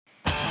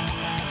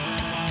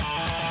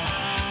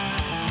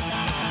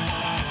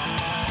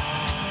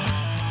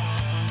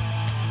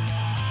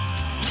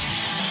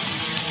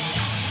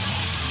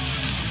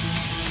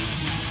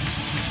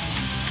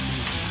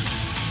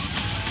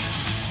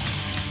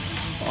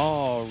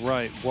All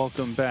right,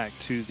 welcome back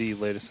to the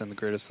latest and the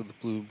greatest of the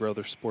Blue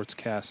Brothers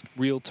Sportscast.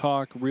 Real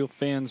talk, real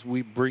fans.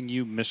 We bring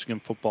you Michigan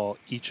football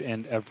each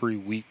and every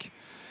week.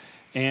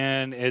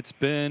 And it's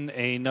been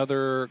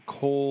another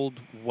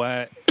cold,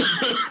 wet,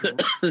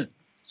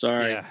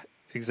 Sorry. yeah,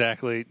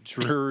 exactly,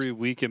 dreary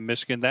week in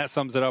Michigan. That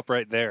sums it up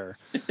right there.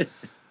 I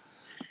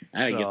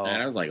had to get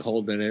that. I was like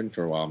holding it in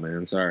for a while,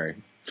 man. Sorry.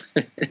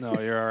 No,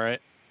 you're all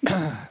right.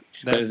 Yeah,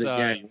 you're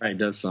right. It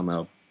does sum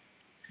up.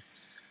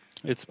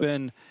 It's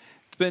been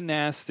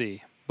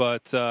nasty,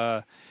 but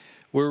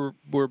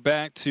we're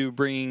back to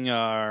bringing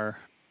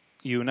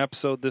you an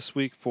episode this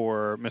week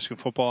for Michigan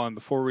football. And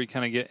before we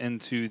kind of get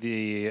into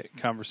the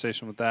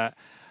conversation with that,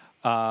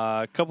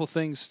 a couple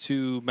things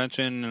to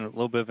mention and a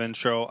little bit of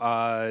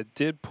intro.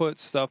 Did put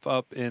stuff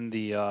up in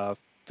the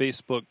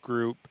Facebook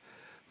group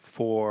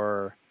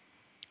for.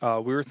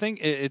 We were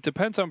thinking it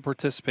depends on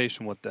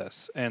participation with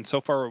this, and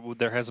so far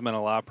there hasn't been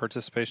a lot of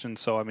participation.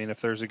 So I mean,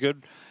 if there's a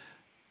good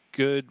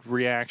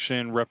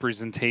reaction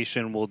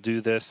representation, we'll do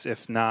this.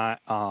 If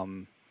not,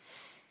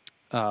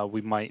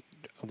 we might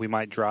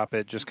drop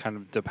it, just kind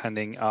of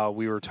depending.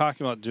 We were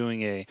talking about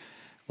doing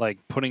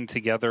putting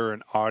together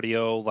an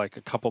audio, like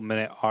a couple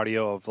minute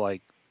audio of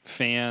like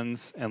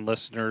fans and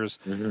listeners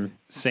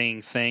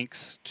saying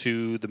thanks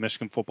to the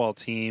Michigan football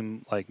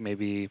team, like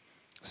maybe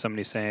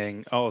somebody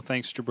saying, "Oh,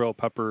 thanks Jabril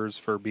Peppers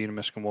for being a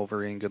Michigan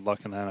Wolverine. Good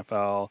luck in the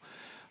NFL."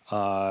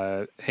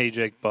 Hey,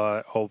 Jake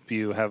Butt, hope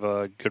you have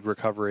a good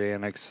recovery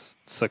and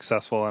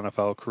successful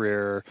NFL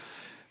career.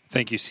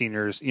 Thank you,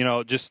 seniors. You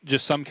know, just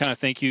some kind of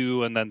thank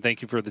you, and then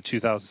thank you for the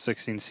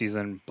 2016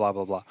 season, blah,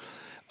 blah, blah.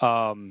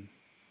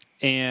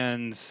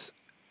 And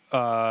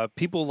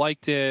people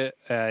liked it.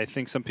 I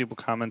think some people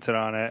commented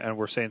on it and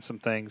were saying some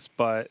things,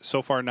 but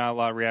so far not a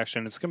lot of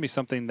reaction. It's going to be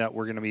something that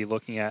we're going to be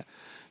looking at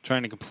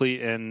trying to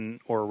complete in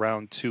or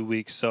around 2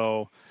 weeks.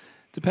 So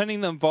depending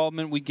on the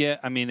involvement we get,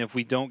 I mean, if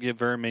we don't get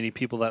very many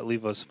people that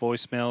leave us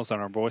voicemails on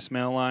our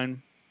voicemail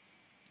line,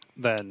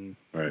 then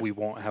we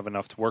won't have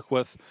enough to work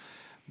with.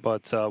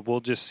 But we'll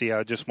just see.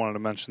 I just wanted to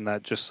mention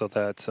that just so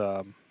that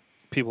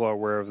people are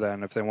aware of that.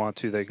 And if they want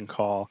to, they can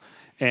call.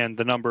 And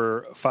the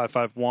number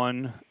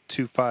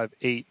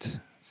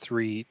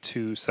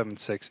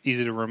 551-258-3276.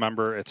 Easy to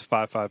remember. It's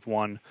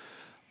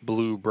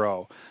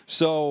 551-BLUE-BRO.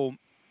 So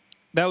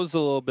that was a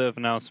little bit of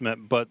an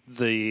announcement, but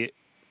the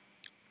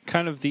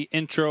kind of the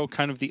intro,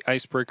 kind of the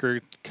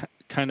icebreaker,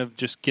 kind of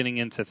just getting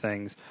into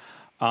things.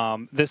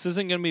 This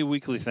isn't going to be a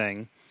weekly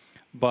thing,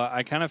 but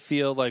I kind of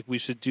feel like we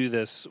should do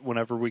this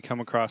whenever we come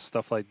across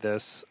stuff like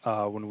this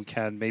when we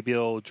can. Maybe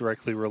it'll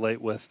directly relate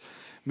with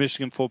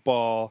Michigan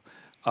football.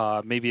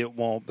 Maybe it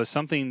won't, but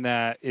something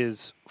that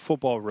is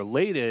football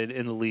related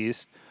in the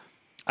least.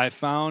 I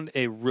found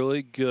a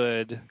really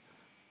good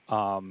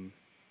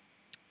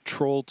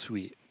troll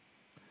tweet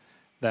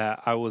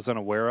that I was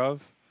unaware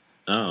of.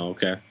 Oh,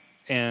 okay.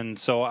 And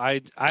so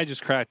I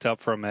just cracked up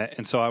from it,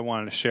 and so I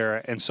wanted to share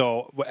it. And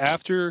so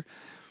after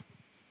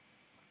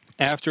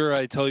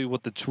I tell you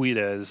what the tweet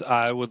is,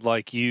 I would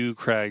like you,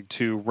 Craig,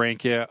 to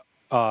rank it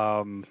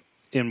in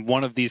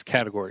one of these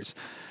categories.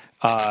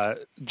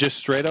 Just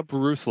straight up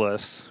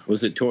ruthless.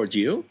 Was it towards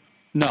you?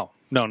 No.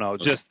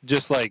 Okay.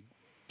 Just like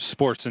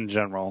sports in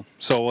general.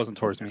 So it wasn't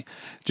towards me.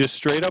 Just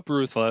straight up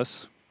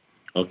ruthless.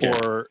 Okay.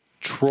 Or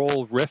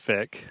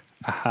trollrific.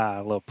 Aha,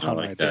 a little pun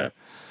right there.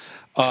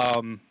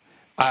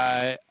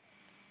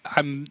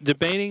 I'm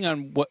debating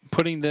on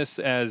putting this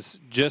as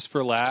just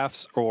for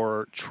laughs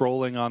or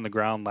trolling on the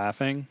ground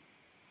laughing.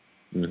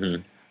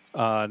 Mm-hmm.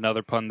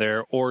 Another pun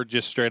there, or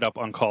just straight up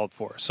uncalled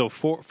for. So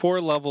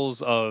four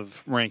levels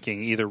of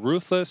ranking: either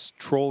ruthless,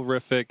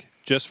 trollrific,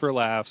 just for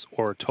laughs,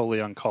 or totally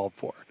uncalled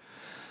for.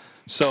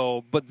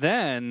 So, but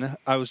then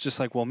I was just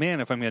like, well, man,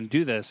 if I'm going to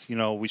do this, you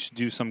know, we should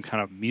do some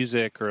kind of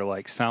music or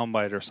like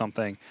soundbite or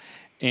something.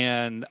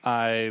 And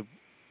I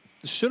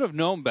should have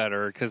known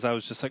better because I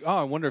was just like, oh,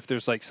 I wonder if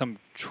there's like some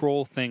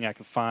troll thing I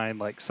could find,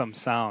 like some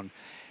sound.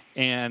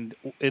 And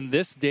in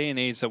this day and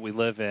age that we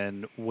live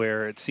in,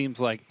 where it seems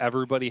like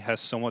everybody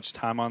has so much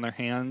time on their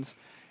hands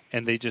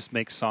and they just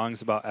make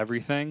songs about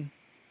everything.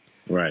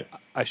 Right.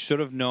 I should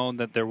have known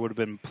that there would have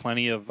been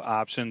plenty of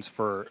options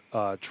for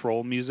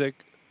troll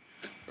music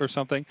or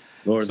something.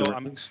 Lord of the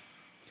Rings.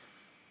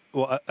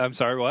 Well, I'm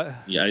sorry, what?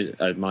 Yeah,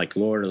 I'm like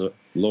Lord of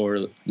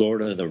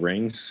the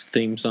Rings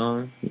theme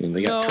song. And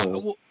they got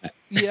trolls. Well,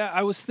 yeah,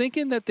 I was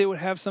thinking that they would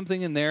have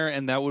something in there,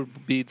 and that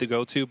would be the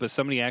go-to. But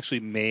somebody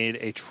actually made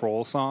a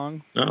troll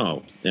song.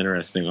 Oh,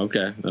 interesting.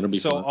 Okay, that'll be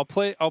fun. So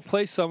I'll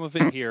play some of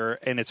it here,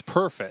 and it's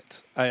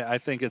perfect. I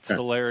think it's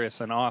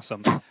hilarious and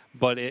awesome.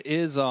 But it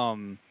is a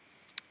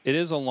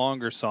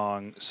longer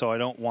song, so I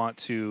don't want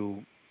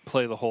to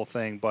play the whole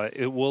thing. But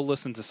we'll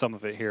listen to some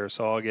of it here.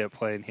 So I'll get it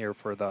playing here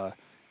for the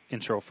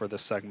intro for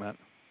this segment.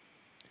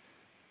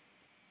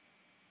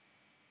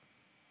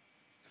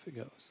 If it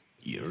goes.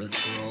 You're a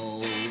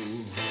troll,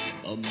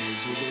 a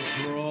miserable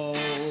troll.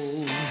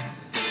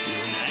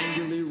 You're an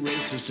angrily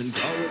racist and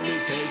cowardly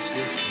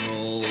faceless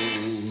troll.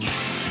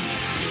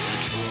 You're a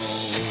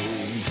troll,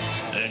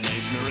 an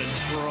ignorant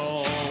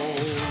troll.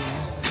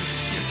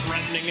 You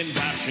threaten standing and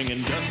bashing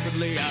and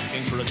desperately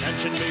asking for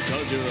attention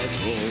because you're a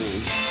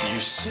troll. You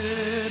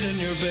sit in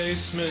your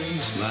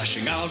basement,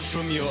 lashing out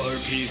from your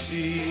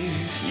PC.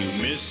 You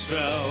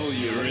misspell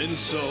your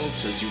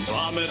insults as you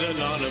vomit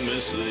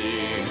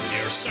anonymously.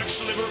 You're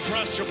sexually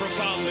repressed, you're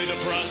profoundly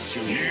depressed.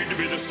 You need to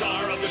be the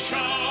star of the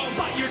show,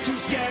 but you're too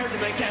scared to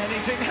make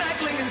anything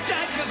heckling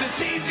instead, because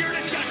it's easier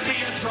to just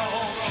be a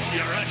troll.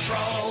 You're a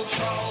troll,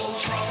 troll,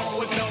 troll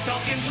with no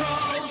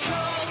self-control,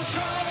 troll,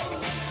 troll.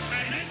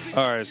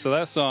 All right, so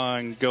that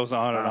song goes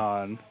on and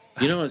on.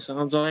 You know what it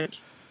sounds like?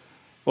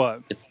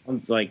 What? It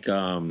sounds like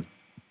a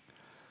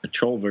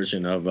troll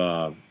version of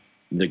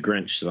the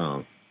Grinch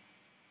song.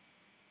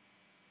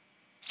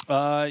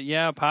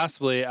 Yeah,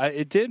 possibly.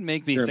 It did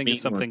make me Or think of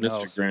something Mr.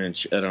 else.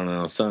 Grinch. I don't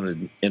know. It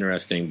sounded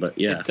interesting, but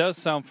yeah. It does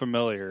sound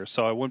familiar,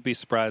 so I wouldn't be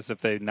surprised if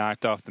they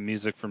knocked off the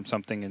music from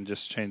something and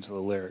just changed the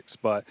lyrics.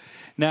 But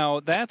now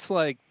that's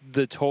like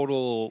the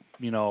total,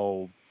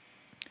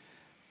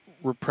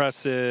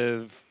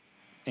 repressive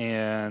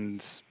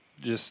and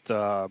just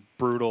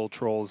brutal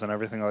trolls and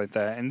everything like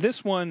that. And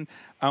this one,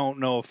 I don't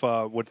know if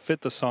would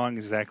fit the song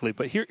exactly,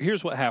 but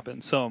here's what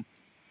happened. So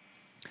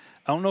I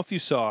don't know if you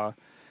saw,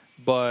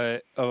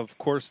 but of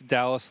course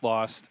Dallas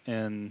lost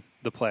in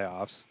the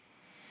playoffs.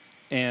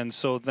 And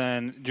so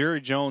then Jerry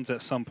Jones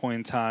at some point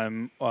in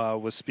time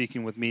was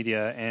speaking with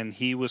media, and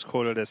he was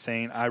quoted as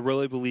saying, "I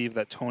really believe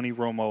that Tony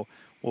Romo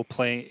will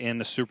play in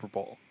the Super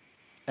Bowl."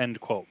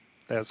 End quote.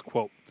 That's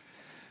quote.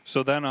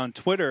 So then on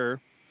Twitter,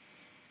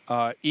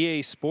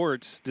 EA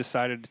Sports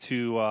decided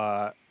to,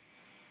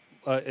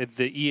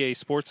 the EA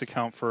Sports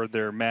account for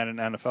their Madden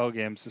NFL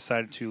games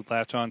decided to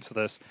latch onto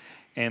this,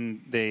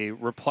 and they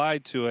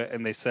replied to it,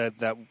 and they said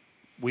that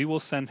we will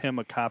send him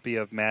a copy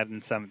of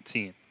Madden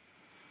 17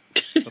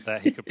 so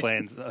that he could play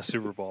in a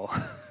Super Bowl.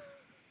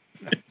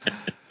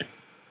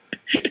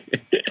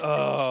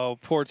 Oh,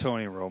 poor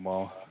Tony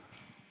Romo.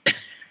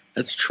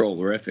 That's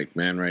trollerific,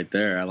 man, right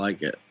there. I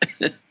like it.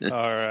 All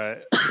right.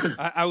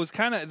 I was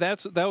kind of,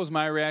 that was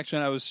my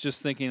reaction. I was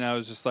just thinking, I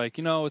was just like,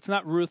 it's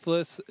not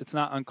ruthless. It's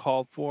not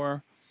uncalled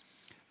for.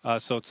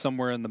 So it's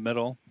somewhere in the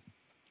middle.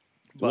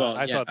 But Well,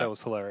 I yeah, thought that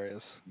was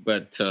hilarious.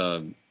 But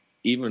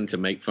even to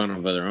make fun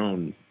of their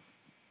own,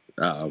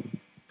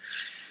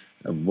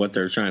 what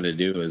they're trying to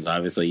do is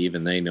obviously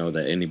even they know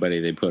that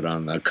anybody they put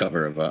on the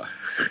cover of a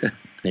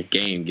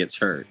game gets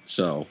hurt.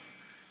 So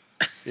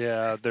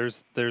Yeah,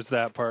 there's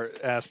that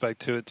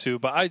aspect to it too.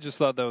 But I just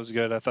thought that was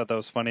good. I thought that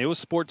was funny. It was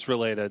sports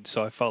related,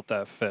 so I felt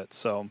that fit.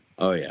 So,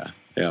 oh yeah.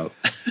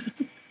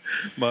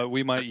 but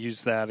we might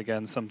use that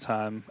again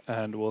sometime,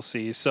 and we'll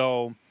see.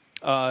 So,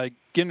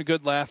 getting a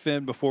good laugh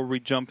in before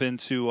we jump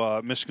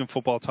into Michigan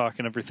football talk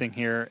and everything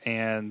here,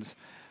 and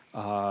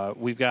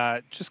we've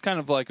got just kind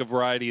of like a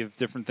variety of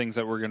different things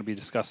that we're going to be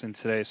discussing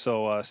today.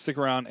 So stick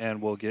around, and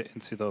we'll get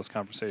into those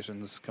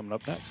conversations coming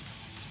up next.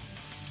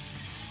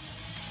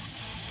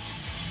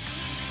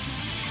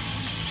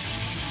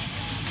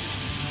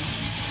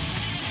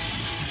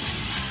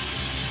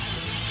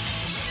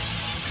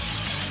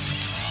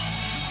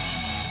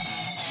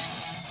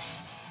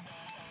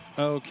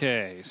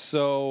 Okay,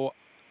 so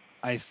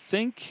I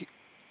think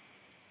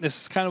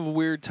this is kind of a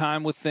weird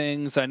time with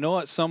things. I know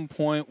at some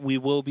point we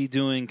will be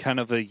doing kind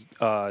of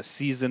a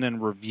season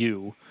in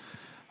review,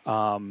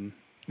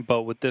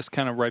 but with this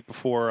kind of right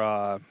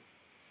before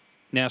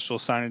National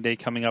Signing Day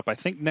coming up, I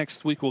think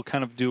next week we'll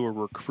kind of do a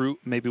recruit.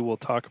 Maybe we'll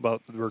talk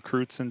about the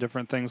recruits and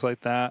different things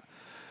like that.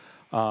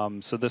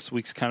 So this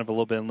week's kind of a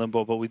little bit in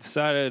limbo, but we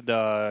decided,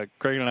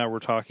 Greg and I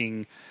were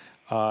talking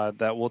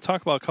that we'll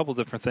talk about a couple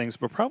different things,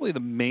 but probably the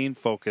main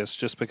focus,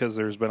 just because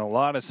there's been a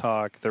lot of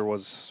talk, there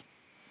was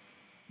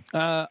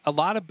a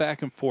lot of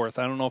back and forth.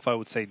 I don't know if I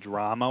would say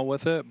drama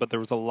with it, but there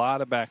was a lot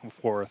of back and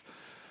forth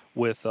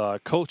with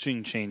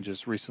coaching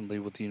changes recently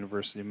with the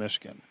University of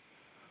Michigan.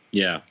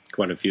 Yeah,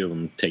 quite a few of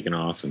them taking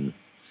off and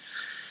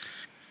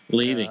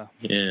leaving.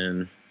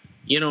 And,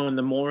 and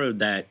the more of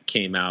that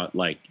came out,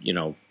 like,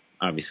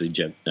 obviously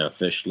Jeb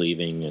Fish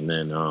leaving, and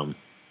then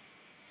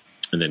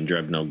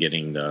Drevno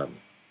getting the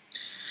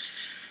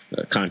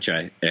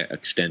contract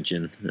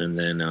extension, and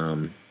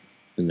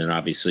then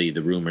obviously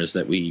the rumors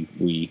that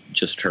we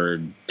just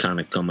heard kind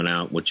of coming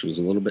out, which was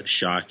a little bit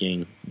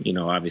shocking.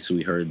 Obviously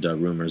we heard the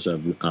rumors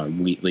of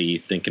Wheatley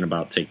thinking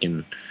about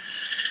taking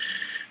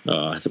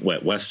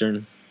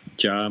Western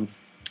job,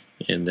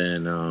 and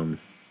then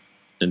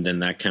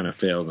that kind of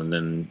failed, and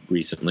then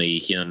recently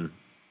him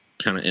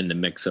kind of in the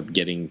mix of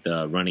getting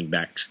the running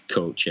backs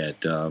coach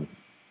at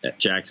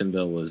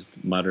Jacksonville was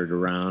muttered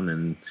around,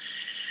 and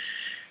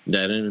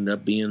that ended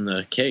up being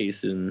the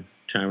case, and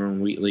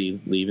Tyrone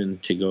Wheatley leaving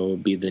to go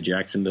be the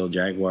Jacksonville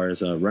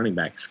Jaguars running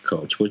backs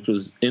coach, which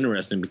was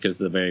interesting because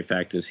the very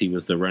fact is he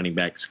was the running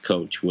backs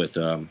coach with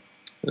the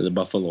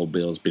Buffalo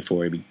Bills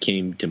before he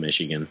came to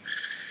Michigan.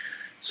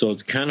 So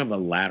it's kind of a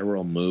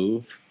lateral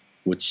move,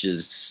 which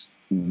is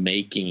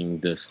making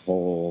this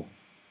whole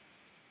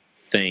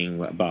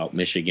thing about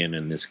Michigan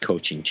and this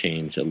coaching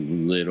change a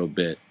little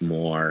bit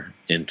more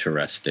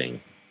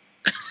interesting.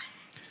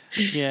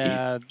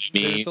 Yeah,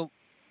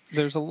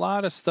 there's a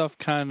lot of stuff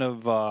kind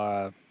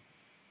of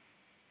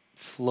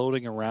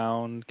floating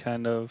around,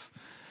 kind of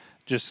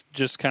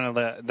just kind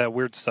of that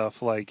weird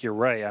stuff. Like, you're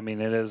right. I mean,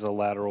 it is a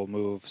lateral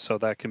move, so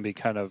that can be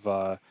kind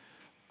of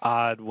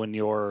odd when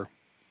you're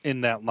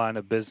in that line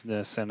of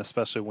business, and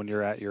especially when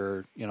you're at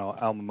your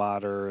alma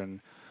mater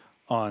and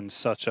on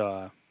such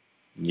a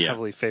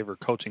heavily favored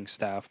coaching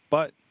staff.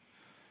 But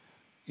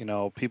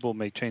people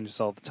make changes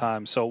all the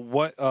time. So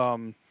what?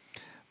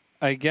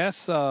 I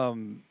guess a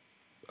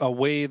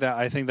way that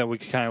I think that we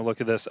could kind of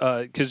look at this,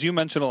 because you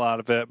mentioned a lot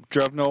of it.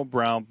 Drevno,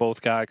 Brown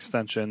both got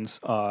extensions.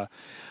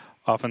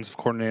 Offensive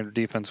coordinator,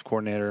 defensive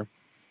coordinator.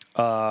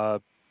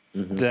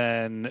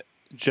 Then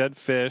Jed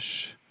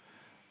Fish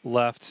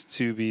left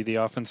to be the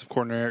offensive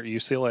coordinator at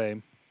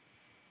UCLA.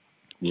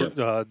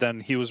 Yep.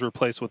 Then he was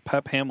replaced with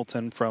Pep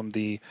Hamilton from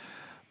the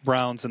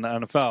Browns in the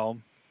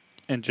NFL.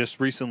 And just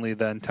recently,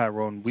 then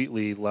Tyrone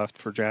Wheatley left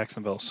for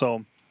Jacksonville.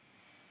 So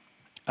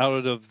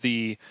out of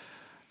the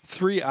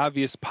three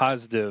obvious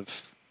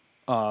positive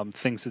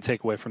things to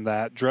take away from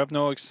that,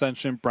 Drevno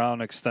extension,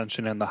 Brown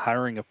extension, and the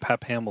hiring of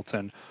Pep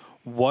Hamilton,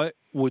 what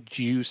would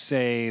you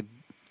say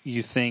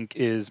you think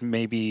is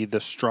maybe the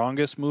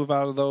strongest move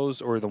out of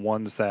those, or the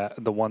one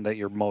that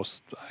you're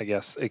most, I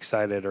guess,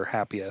 excited or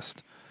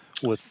happiest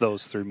with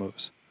those three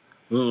moves?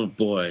 Oh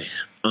boy.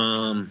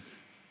 Well,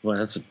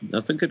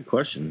 that's a good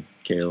question,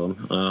 Caleb.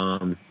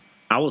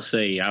 I will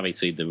say,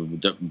 obviously,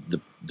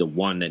 the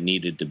one that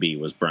needed to be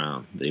was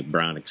Brown. The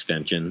Brown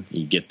extension.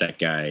 You get that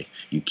guy,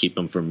 you keep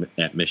him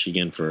at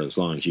Michigan for as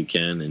long as you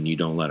can, and you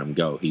don't let him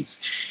go.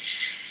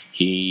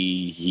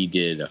 He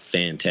did a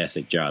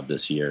fantastic job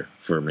this year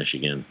for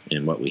Michigan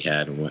and what we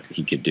had and what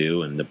he could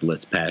do, and the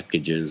blitz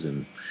packages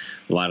and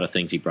a lot of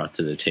things he brought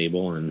to the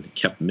table, and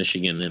kept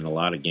Michigan in a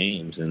lot of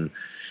games. And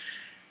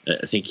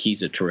I think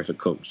he's a terrific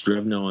coach.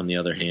 Drevno, on the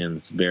other hand,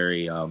 is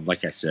very,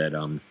 like I said,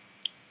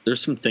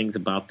 there's some things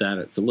about that.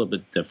 It's a little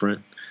bit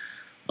different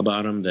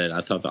about him that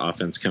I thought the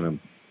offense kind of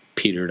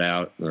petered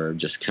out or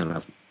just kind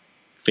of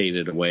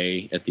faded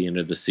away at the end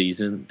of the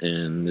season,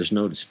 and there's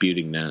no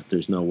disputing that.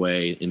 There's no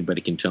way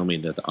anybody can tell me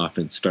that the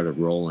offense started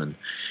rolling.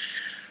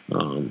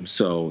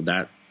 So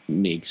that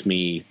makes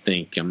me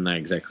think, I'm not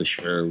exactly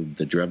sure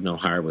the Drevno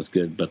hire was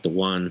good, but the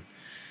one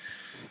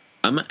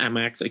I'm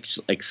actually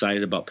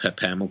excited about Pep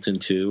Hamilton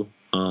too,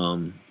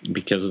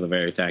 because of the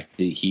very fact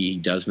that he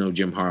does know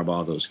Jim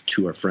Harbaugh. Those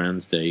two are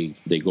friends. They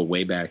go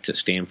way back to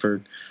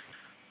Stanford.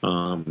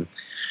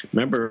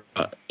 Remember,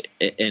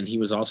 and he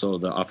was also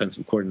the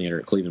offensive coordinator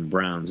at Cleveland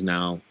Browns.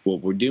 Now,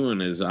 what we're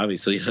doing is,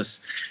 obviously,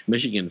 us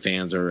Michigan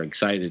fans are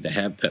excited to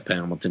have Pep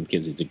Hamilton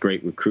because he's a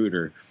great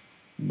recruiter.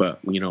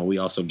 But, we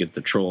also get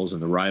the trolls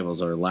and the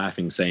rivals are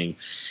laughing, saying,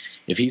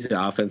 if he's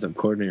the offensive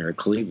coordinator at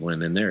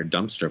Cleveland and they're a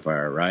dumpster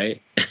fire,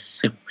 right?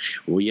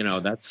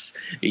 Well, that's,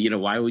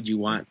 why would you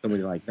want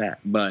somebody like that?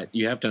 But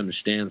you have to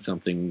understand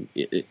something.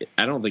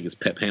 I don't think it's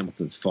Pep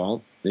Hamilton's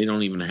fault. They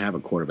don't even have a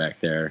quarterback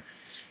there.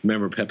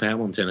 Remember, Pep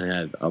Hamilton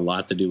had a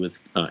lot to do with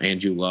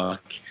Andrew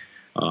Luck.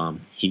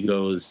 He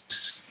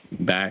goes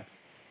back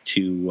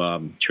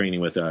to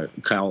training with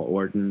Kyle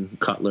Orton,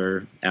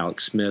 Cutler,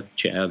 Alex Smith,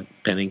 Chad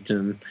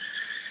Pennington,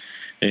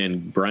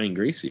 and Brian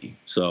Griese.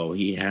 So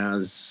he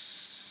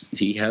has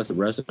the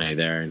resume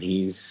there, and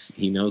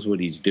he knows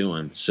what he's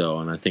doing. So,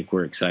 and I think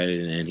we're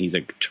excited, and he's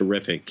a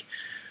terrific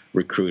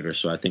recruiter.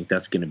 So I think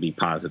that's going to be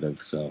positive.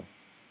 So.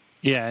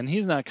 Yeah, and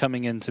he's not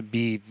coming in to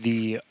be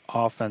the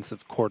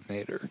offensive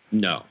coordinator.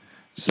 No.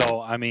 So,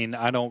 I mean,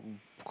 I don't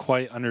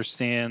quite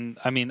understand.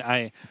 I mean,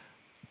 I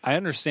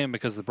understand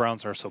because the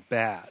Browns are so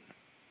bad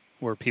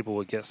where people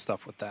would get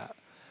stuff with that.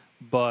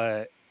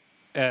 But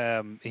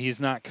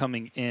he's not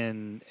coming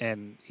in,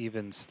 and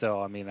even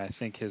still, I mean, I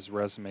think his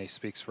resume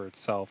speaks for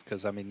itself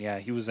because, I mean, yeah,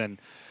 he's been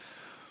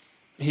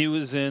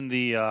in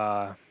the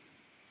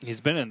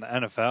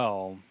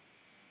NFL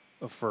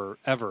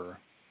forever.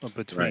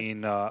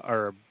 Between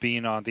or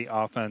being on the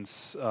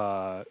offense,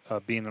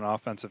 being an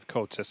offensive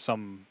coach to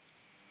some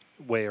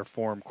way or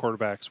form,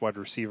 quarterbacks, wide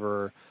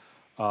receiver,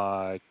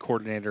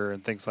 coordinator,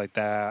 and things like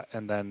that,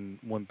 and then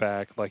went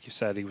back, like you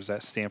said, he was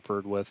at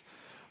Stanford with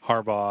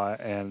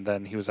Harbaugh, and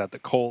then he was at the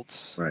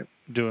Colts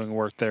doing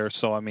work there.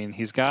 So, I mean,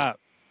 he's got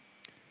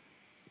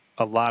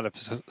a lot of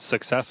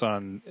success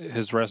on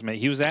his resume.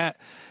 He was at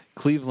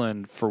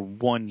Cleveland for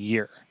 1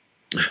 year.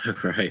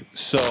 Right.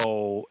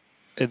 So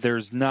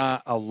there's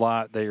not a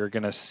lot that you're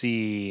going to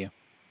see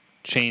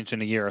change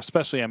in a year,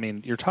 especially, I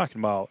mean, you're talking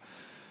about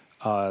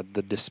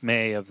the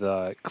dismay of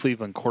the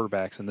Cleveland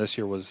quarterbacks, and this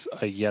year was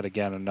yet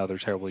again another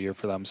terrible year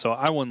for them. So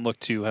I wouldn't look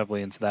too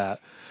heavily into that.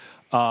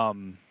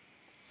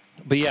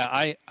 But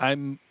yeah,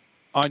 I'm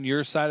on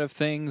your side of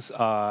things.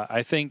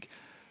 I think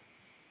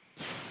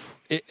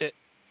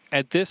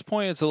at this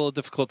point it's a little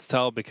difficult to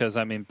tell because,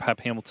 I mean,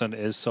 Pep Hamilton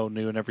is so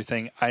new and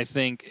everything. I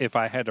think if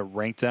I had to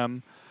rank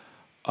them,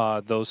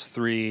 those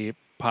three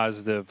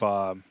positive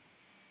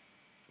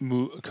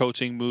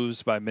coaching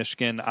moves by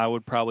Michigan, I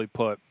would probably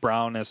put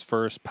Brown as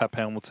first, Pep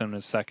Hamilton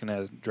as second,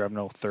 as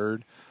Drevno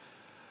third.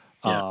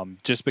 Yeah.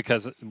 Just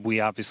because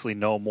we obviously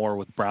know more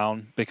with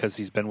Brown because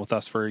he's been with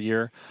us for a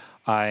year.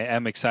 I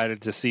am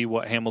excited to see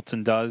what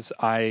Hamilton does.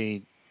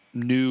 I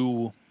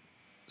knew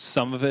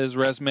some of his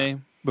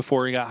resume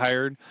before he got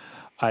hired.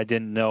 I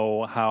didn't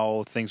know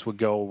how things would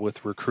go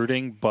with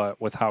recruiting, but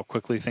with how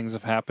quickly things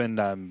have happened,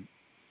 I'm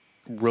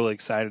really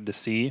excited to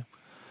see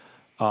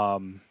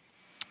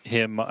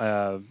him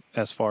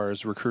as far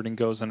as recruiting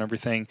goes and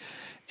everything.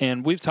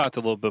 And we've talked a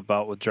little bit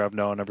about with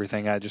Drevno and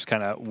everything. I just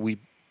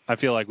I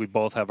feel like we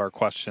both have our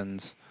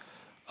questions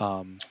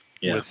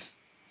with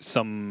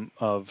some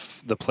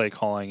of the play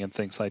calling and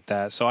things like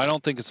that. So I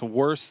don't think it's a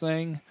worse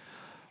thing,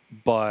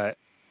 but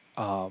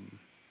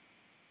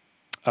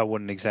I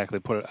wouldn't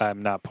exactly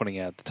I'm not putting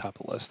it at the top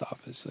of the list,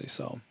 obviously.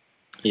 So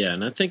yeah,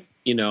 and I think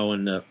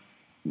and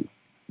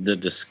the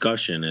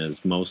discussion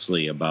is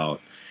mostly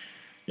about,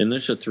 and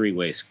there's a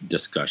three-way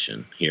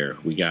discussion here.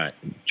 We got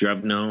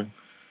Drevno,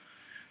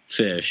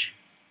 Fish,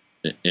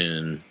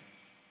 and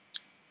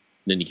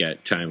then you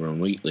got Tyrone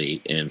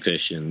Wheatley, and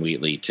Fish and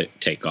Wheatley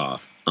take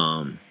off.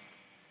 And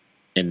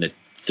the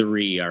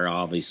three are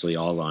obviously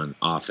all on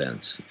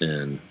offense,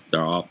 and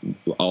they're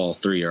all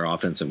three are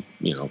offensive,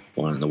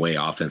 on the way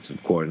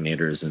offensive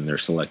coordinators in their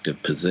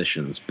selective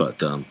positions,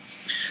 but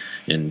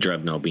and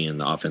Drevno being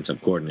the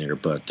offensive coordinator,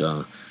 but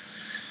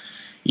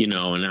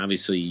and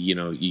obviously,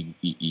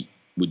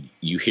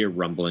 you hear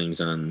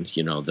rumblings on,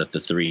 that the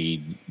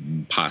three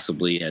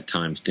possibly at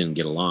times didn't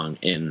get along,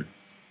 and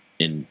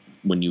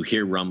when you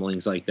hear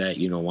rumblings like that,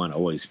 you don't want to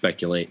always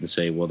speculate and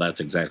say, well,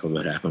 that's exactly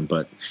what happened.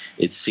 But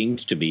it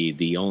seems to be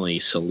the only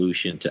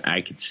solution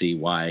I could see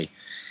why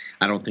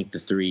I don't think the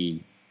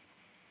three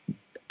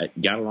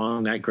got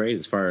along that great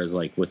as far as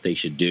like what they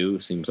should do.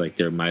 It seems like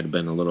there might have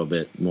been a little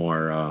bit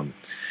more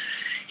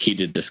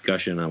heated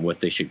discussion on what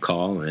they should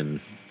call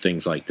and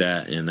things like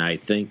that. And I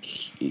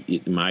think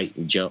it might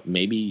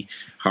maybe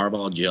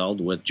Harbaugh gelled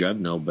with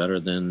Drevno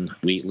better than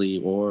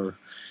Wheatley or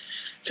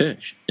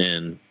Fish.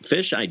 And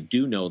Fish, I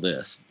do know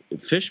this.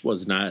 Fish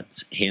was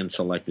not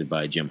hand-selected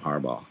by Jim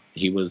Harbaugh.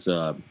 He was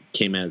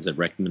came as a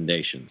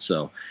recommendation.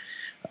 So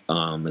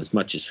as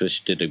much as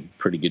Fish did a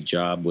pretty good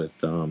job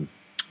with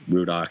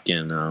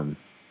Rudock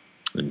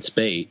and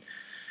Spate,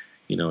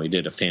 he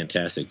did a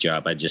fantastic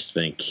job. I just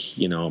think,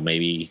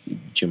 maybe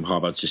Jim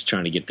Harbaugh's just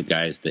trying to get the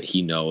guys that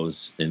he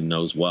knows and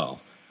knows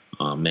well.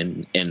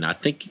 And I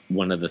think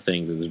one of the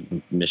things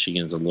that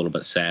Michigan's a little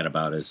bit sad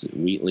about is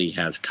Wheatley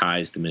has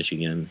ties to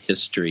Michigan,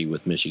 history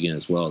with Michigan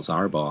as well as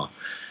Harbaugh.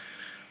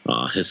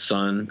 His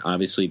son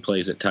obviously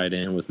plays at tight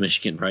end with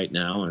Michigan right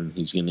now, and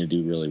he's going to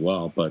do really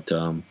well. But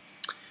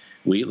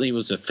Wheatley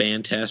was a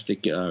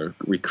fantastic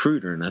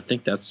recruiter, and I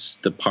think that's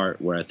the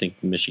part where I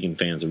think Michigan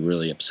fans are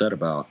really upset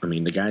about. I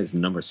mean, the guy's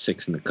number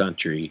 6 in the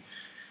country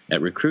at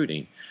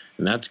recruiting,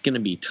 and that's going to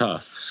be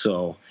tough.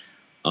 So,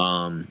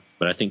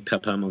 but I think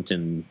Pep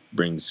Hamilton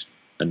brings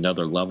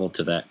another level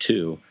to that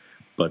too.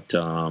 But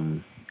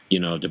to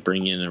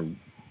bring in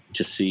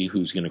to see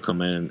who's going to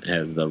come in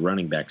as the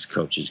running backs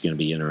coach is going to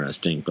be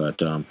interesting.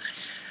 But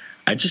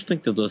I just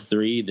think that the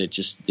three they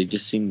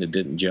just seem to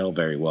didn't gel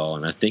very well,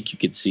 and I think you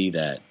could see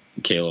that,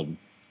 Caleb,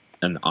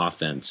 and the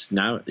offense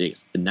now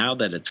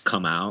that it's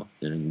come out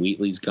and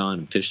Wheatley's gone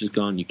and Fish is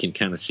gone, you can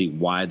kind of see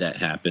why that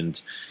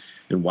happened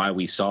and why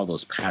we saw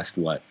those past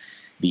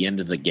the end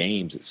of the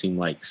games. It seemed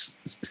like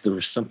there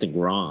was something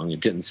wrong. It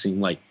didn't seem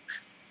like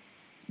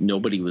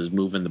nobody was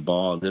moving the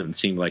ball. It didn't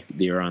seem like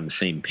they were on the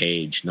same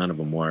page. None of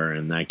them were,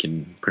 and I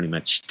can pretty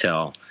much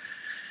tell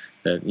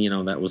that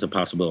that was a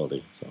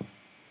possibility. So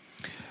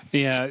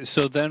yeah.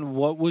 So then,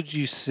 what would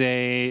you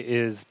say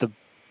is the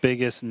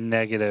biggest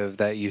negative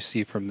that you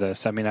see from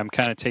this? I mean, I'm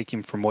kind of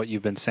taking from what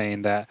you've been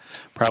saying that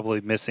probably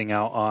missing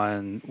out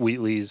on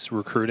Wheatley's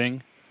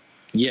recruiting.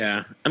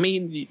 Yeah, I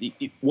mean,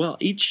 well,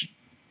 each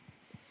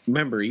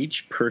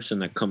person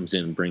that comes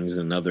in brings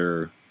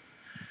another,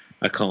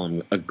 I call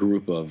them a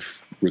group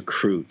of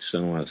recruits. I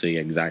don't want to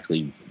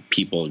say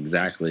people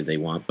they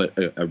want, but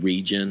a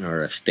region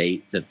or a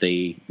state that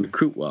they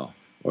recruit well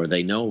or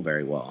they know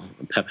very well.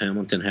 Pep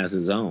Hamilton has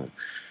his own.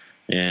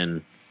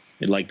 And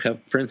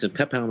for instance,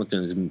 Pep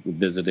Hamilton has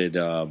visited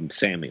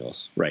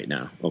Samuels right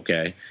now,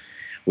 okay,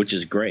 which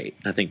is great.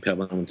 I think Pep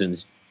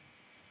Hamilton's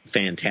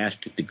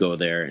fantastic to go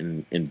there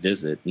and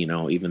visit,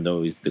 even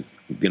though he's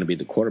going to be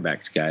the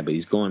quarterback's guy, but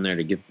he's going there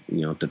to get,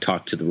 to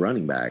talk to the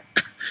running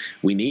back.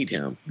 We need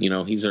him. We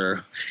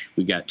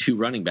got 2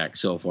 running backs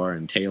so far,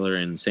 and Taylor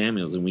and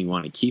Samuels, and we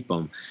want to keep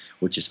them,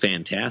 which is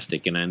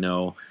fantastic. And I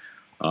know,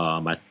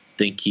 I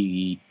think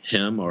he's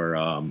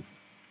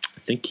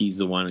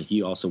the one.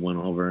 He also went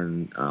over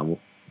and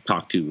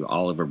talked to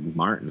Oliver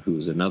Martin, who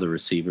is another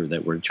receiver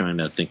that we're trying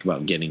to think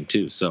about getting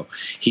to. So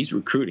he's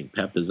recruiting.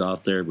 Pep is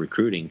out there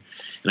recruiting.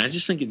 And I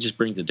just think it just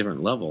brings a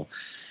different level.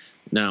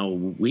 Now,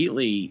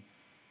 Wheatley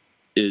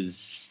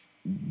it's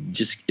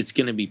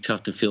going to be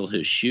tough to fill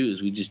his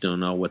shoes. We just don't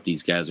know what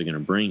these guys are going to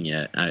bring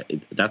yet.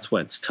 That's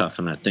what's tough,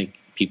 and I think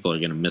people are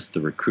going to miss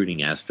the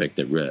recruiting aspect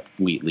that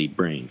Wheatley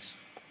brings.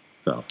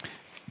 So,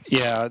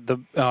 yeah,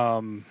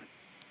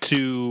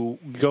 to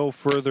go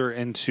further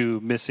into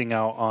missing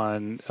out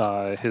on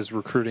his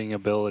recruiting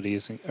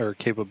abilities or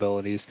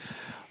capabilities,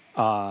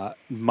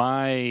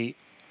 My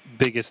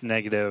biggest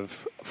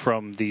negative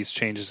from these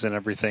changes and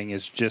everything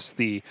is just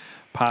the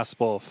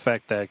possible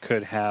effect that it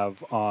could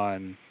have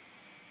on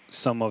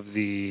some of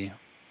the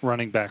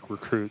running back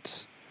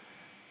recruits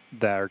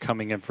that are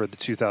coming in for the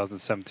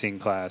 2017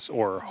 class,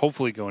 or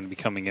hopefully going to be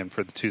coming in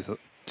for the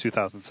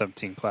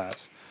 2017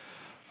 class.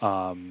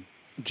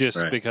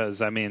 Just Right.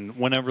 because, I mean,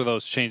 whenever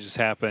those changes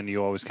happen,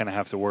 you always kind of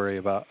have to worry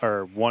about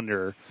or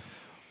wonder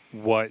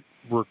what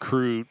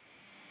recruit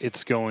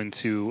it's going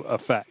to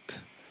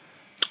affect.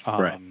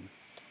 Right.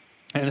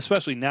 And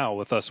especially now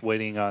with us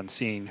waiting on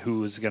seeing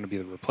who is going to be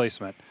the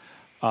replacement,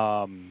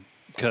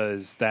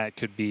 because that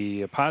could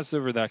be a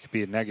positive or that could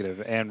be a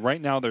negative. And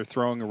right now they're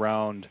throwing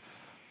around.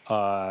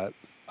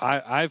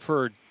 I've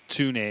heard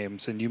two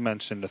names, and you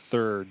mentioned a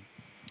third,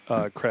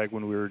 Craig,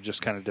 when we were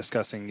just kind of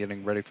discussing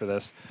getting ready for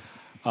this.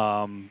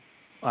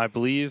 I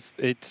believe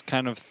it's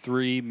kind of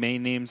three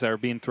main names that are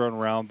being thrown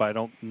around, but I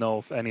don't know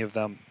if any of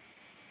them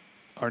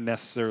are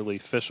necessarily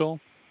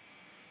official.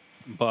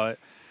 But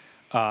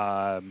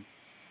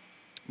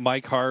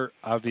Mike Hart,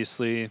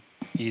 obviously,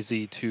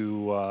 easy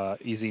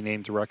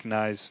name to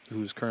recognize,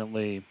 who's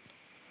currently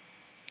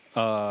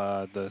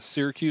the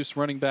Syracuse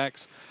running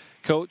backs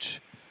coach,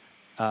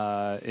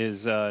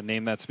 is a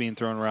name that's being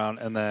thrown around.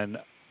 And then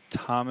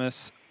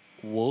Thomas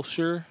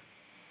Wilshire.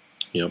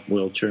 Yep.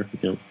 Wilcher.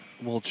 Yep.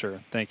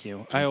 Wilshire, thank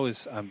you.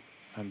 I'm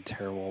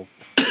terrible.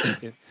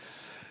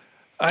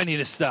 I need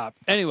to stop.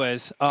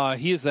 Anyways,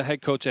 he is the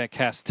head coach at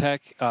Cass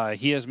Tech.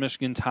 He has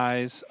Michigan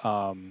ties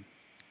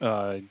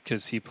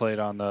because he played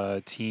on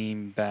the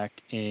team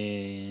back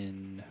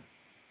in,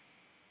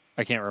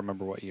 I can't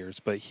remember what years,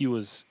 but he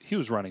was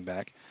running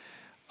back.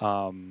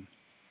 Right?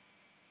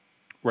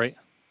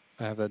 I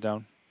have that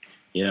down.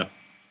 Yeah.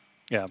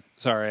 Yeah.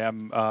 Sorry,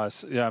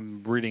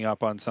 I'm reading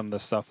up on some of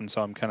this stuff, and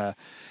so I'm kind of,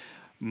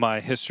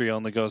 my history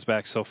only goes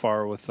back so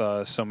far with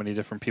so many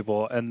different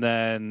people. And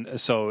then,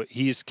 so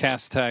he's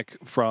Cass Tech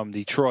from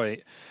Detroit.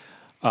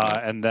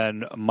 And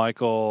then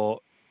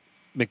Michael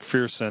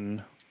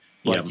McPherson,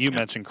 like you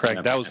mentioned,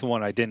 Craig, that was the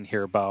one I didn't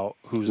hear about,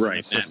 who's an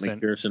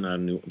assistant. Matt McPherson out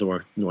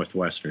of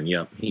Northwestern.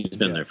 Yep. He's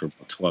been there for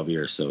 12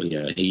 years. So,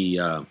 yeah,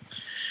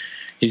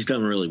 he's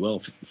done really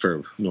well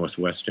for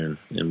Northwestern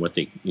and what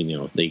they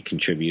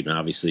contribute. And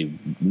obviously,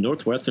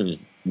 Northwestern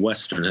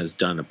has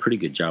done a pretty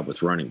good job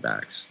with running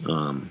backs.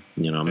 I'm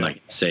not going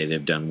to say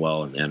they've done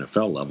well in the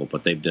NFL level,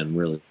 but they've done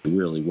really,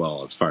 really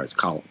well as far as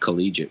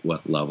collegiate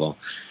level.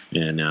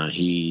 And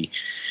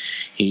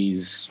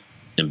he's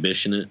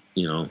ambitious,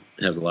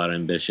 has a lot of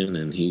ambition,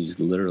 and he's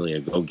literally a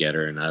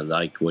go-getter. And I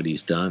like what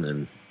he's done.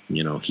 And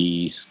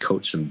he's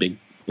coached some Big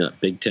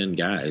Ten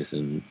guys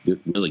and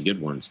really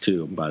good ones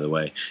too, by the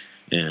way.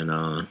 And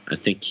I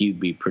think he'd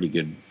be pretty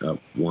good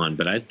one.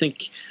 But I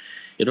think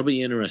it'll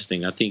be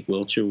interesting. I think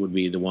Wilcher would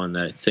be the one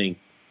that I think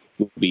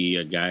would be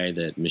a guy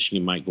that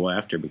Michigan might go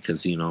after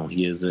because, he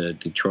is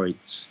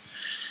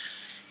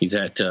he's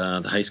at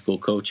the high school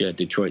coach at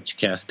Detroit's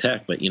Cass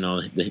Tech. But,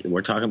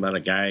 we're talking about a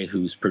guy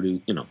who's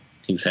produced,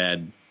 he's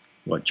had,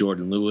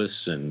 Jordan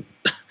Lewis and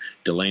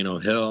Delano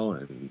Hill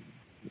and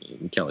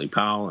Kelly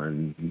Powell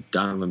and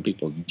Donovan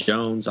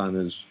Peoples-Jones on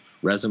his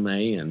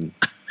resume and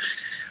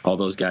all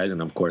those guys,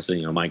 and of course,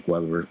 Mike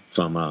Weber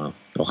from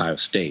Ohio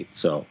State.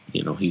 So,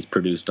 he's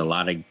produced a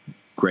lot of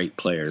great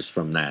players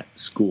from that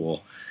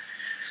school.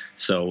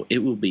 So it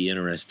will be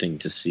interesting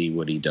to see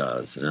what he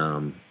does.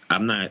 I'm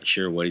not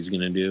sure what he's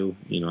going to do.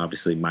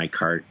 Obviously, Mike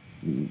Hart,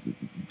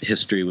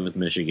 history with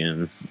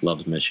Michigan,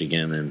 loves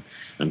Michigan, and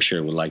I'm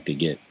sure would like to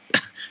get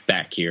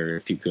back here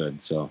if he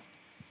could. So,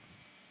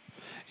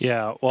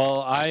 yeah.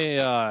 Well,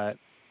 I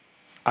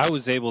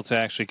was able to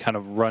actually kind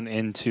of run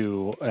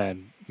into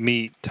and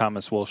meet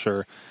Thomas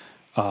Wilshire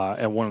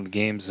at one of the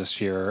games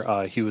this year.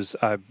 I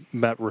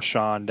met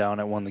Rashawn down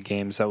at one of the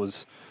games. That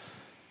was,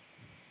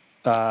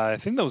 I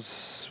think that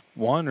was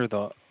one or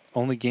the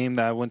only game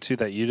that I went to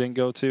that you didn't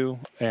go to.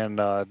 And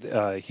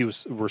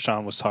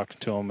Rashawn was talking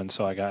to him, and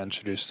so I got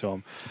introduced to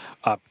him.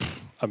 I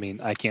mean,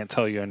 I can't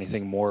tell you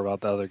anything more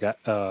about the other guy,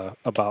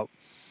 about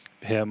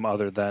him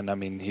other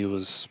than, he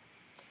was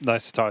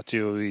nice to talk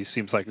to. He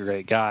seems like a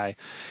great guy.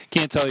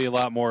 Can't tell you a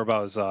lot more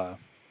about his,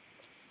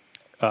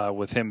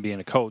 with him being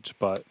a coach,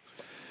 but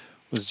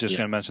was just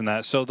going to mention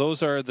that. So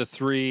those are the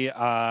three.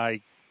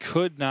 I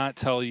could not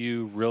tell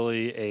you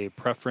really a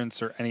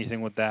preference or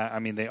anything with that. I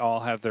mean, they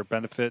all have their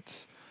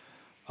benefits.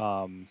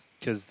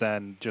 Because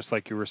then, just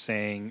like you were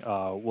saying,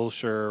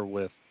 Wilshire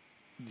with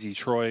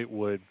Detroit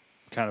would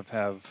kind of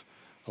have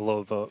a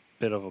little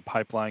bit of a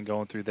pipeline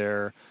going through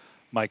there.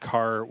 Mike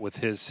Hart with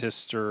his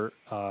history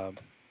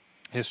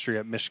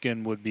at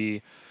Michigan would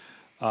be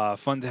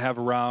fun to have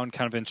around,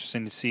 kind of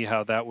interesting to see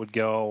how that would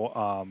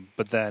go.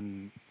 But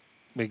then,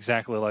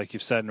 exactly like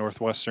you've said,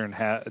 Northwestern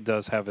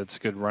does have its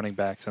good running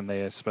backs, and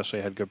they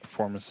especially had good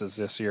performances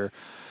this year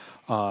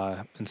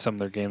in some of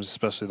their games,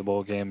 especially the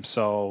bowl game.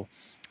 So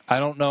I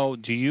don't know.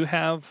 Do you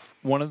have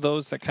one of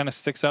those that kind of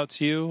sticks out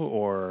to you,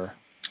 or?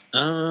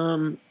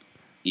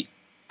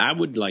 I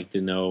would like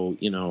to know.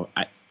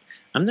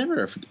 I'm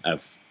never.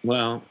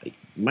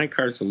 Mike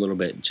Hart's a little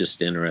bit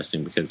just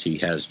interesting because he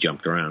has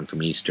jumped around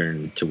from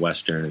Eastern to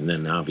Western, and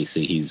then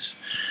obviously he's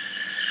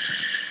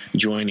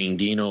joining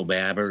Dino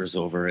Babbers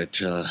over at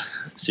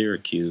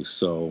Syracuse,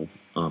 so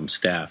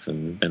staff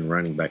and been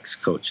running backs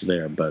coach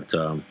there. But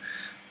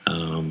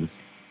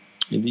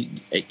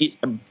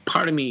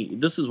part of me,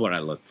 this is what I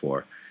look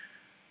for.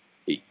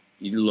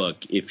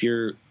 Look, if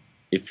you're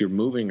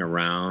moving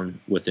around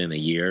within a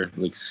year,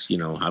 like,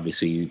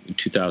 obviously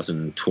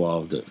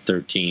 2012 to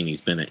 13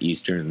 he's been at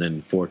Eastern, and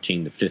then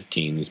 14 to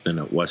 15 he's been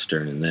at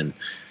Western, and then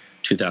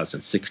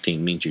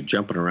 2016 means you're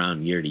jumping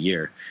around year to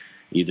year.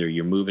 Either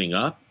you're moving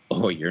up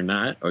or you're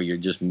not, or you're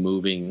just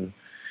moving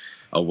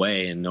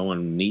away and no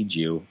one needs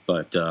you.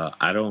 But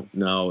I don't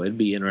know. It'd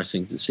be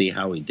interesting to see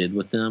how he did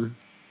with them,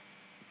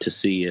 to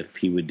see if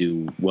he would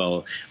do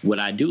well. What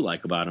I do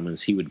like about him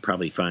is he would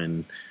probably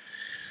find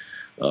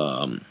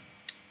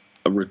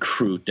a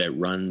recruit that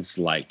runs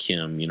like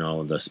him,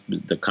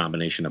 the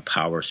combination of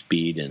power,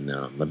 speed, and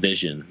the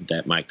vision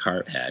that Mike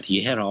Hart had.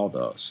 He had all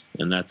those,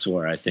 and that's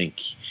where I think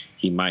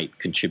he might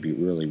contribute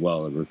really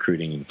well at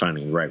recruiting and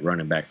finding the right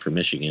running back for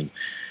Michigan,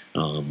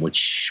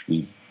 which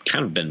we've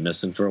kind of been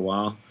missing for a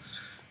while.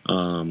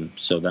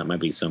 So that might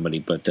be somebody.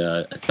 But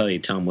I tell you,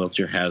 Tom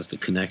Wilcher has the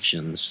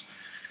connections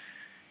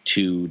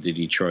to the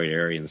Detroit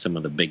area and some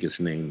of the biggest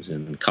names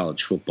in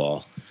college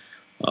football.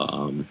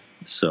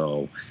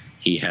 So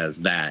he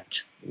has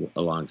that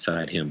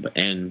alongside him.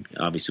 And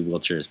obviously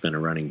Wilcher has been a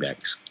running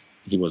back.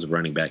 He was a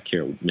running back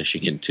here at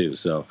Michigan too,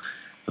 so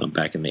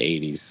back in the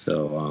 80s.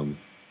 So,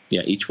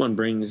 each one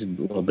brings a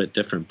little bit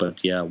different. But,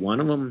 one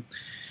of them,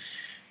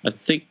 I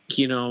think,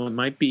 it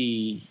might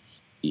be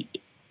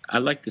 – I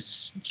like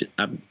this –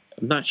 I'm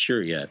not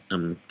sure yet.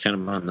 I'm kind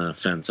of on the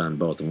fence on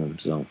both of them,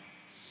 so –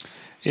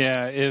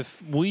 yeah,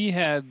 if we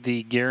had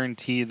the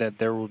guarantee that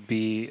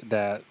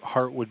that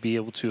Hart would be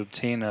able to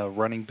obtain a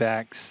running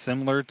back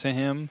similar to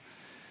him,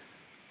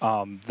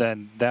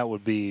 then that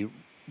would be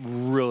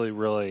really,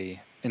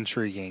 really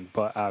intriguing.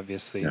 But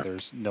obviously,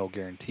 there's no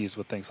guarantees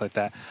with things like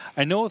that.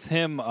 I know with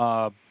him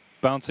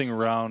bouncing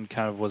around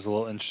kind of was a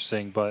little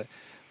interesting, but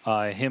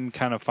him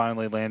kind of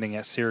finally landing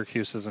at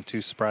Syracuse isn't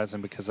too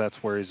surprising because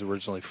that's where he's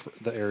originally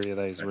the area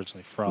that he's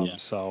originally from. Yeah.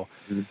 So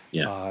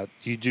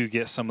you do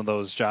get some of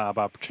those job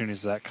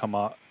opportunities that come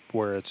up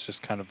where it's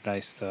just kind of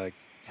nice to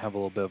have a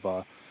little bit of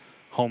a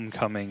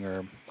homecoming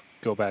or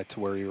go back to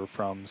where you were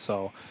from.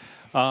 So,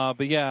 but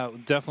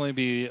definitely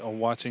be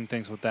watching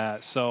things with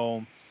that.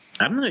 So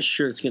I'm not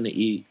sure it's going to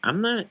eat.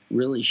 I'm not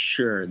really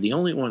sure. The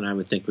only one I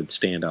would think would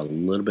stand out a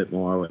little bit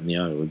more than the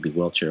other would be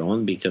Wilcher,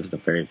 only because the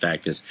very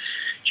fact is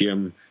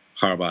Jim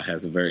Harbaugh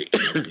has a very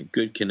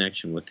good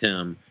connection with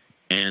him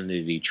and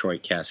the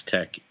Detroit Cass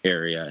Tech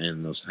area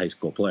and those high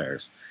school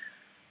players.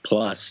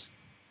 Plus,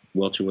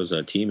 Wilcher was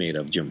a teammate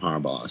of Jim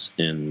Harbaugh's,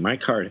 and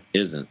Mike Hart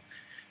isn't.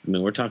 I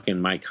mean, we're talking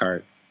Mike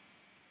Hart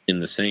in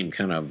the same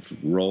kind of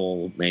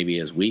role maybe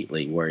as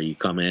Wheatley, where you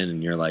come in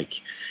and you're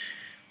like,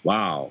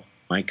 wow,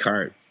 Mike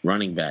Hart,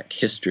 running back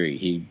history.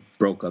 He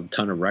broke a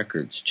ton of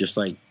records, just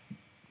like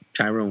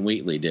Tyrone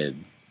Wheatley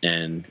did,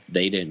 and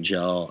they didn't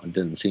gel. It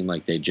didn't seem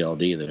like they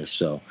gelled either.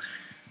 So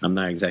I'm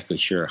not exactly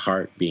sure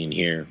Hart being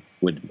here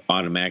would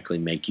automatically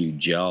make you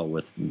gel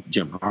with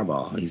Jim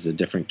Harbaugh. He's a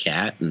different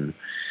cat, and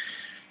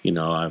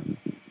I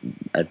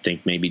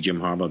think maybe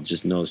Jim Harbaugh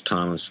just knows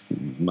Thomas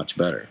much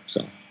better.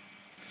 So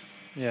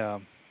yeah,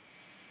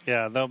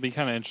 that'll be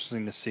kind of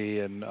interesting to see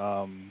and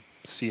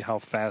see how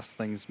fast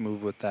things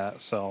move with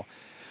that. So.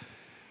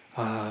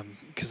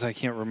 Because I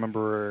can't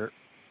remember,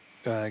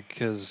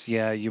 because,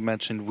 you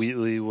mentioned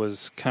Wheatley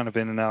was kind of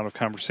in and out of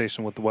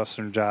conversation with the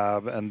Western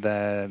job, and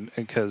then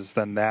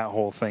that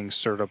whole thing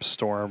stirred up a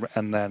storm,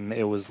 and then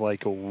it was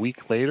like a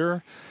week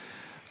later,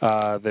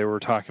 they were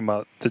talking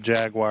about the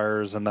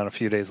Jaguars, and then a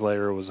few days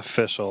later it was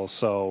official,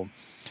 so...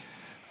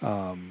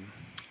 and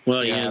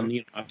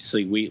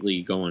obviously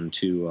Wheatley going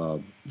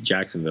to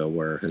Jacksonville,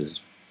 where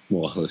his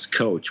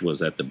coach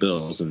was at the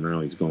Bills, and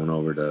now he's going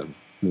over to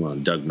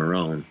Doug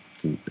Marrone.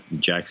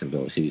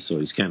 Jacksonville, so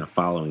he's kind of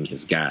following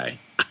his guy.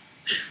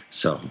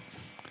 So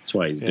that's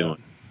why he's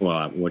doing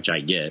well, which I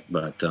get,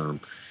 but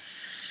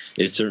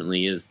it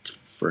certainly is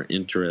for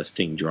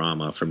interesting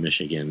drama for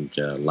Michigan,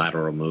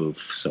 lateral move.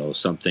 So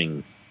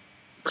something,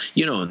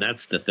 and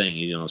that's the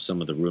thing, some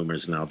of the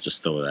rumors, and I'll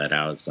just throw that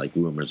out. It's like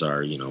rumors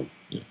are,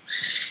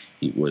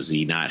 was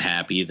he not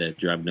happy that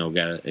Drevno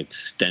got an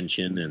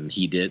extension and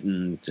he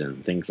didn't,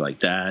 and things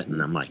like that.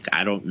 And I'm like,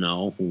 I don't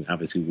know.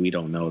 Obviously, we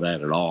don't know that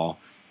at all.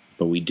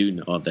 But we do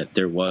know that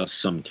there was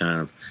some kind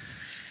of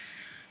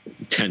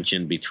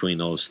tension between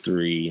those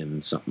three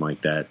and something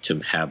like that to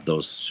have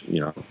those,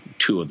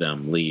 two of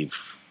them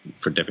leave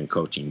for different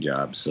coaching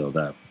jobs. So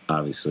that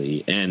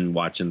obviously, and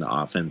watching the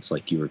offense,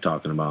 like you were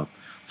talking about,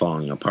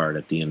 falling apart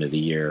at the end of the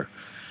year,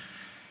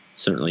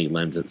 certainly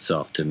lends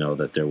itself to know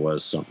that there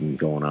was something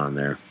going on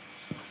there.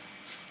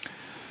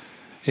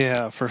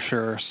 Yeah, for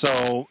sure.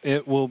 So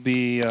it will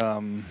be...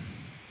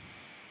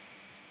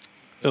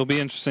 It'll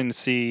be interesting to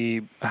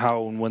see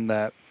how and when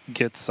that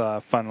gets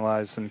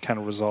finalized and kind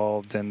of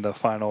resolved and the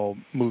final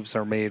moves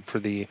are made for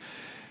the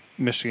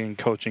Michigan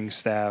coaching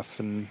staff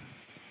and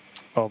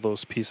all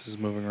those pieces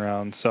moving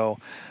around. So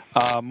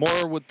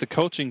more with the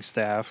coaching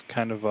staff,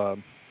 kind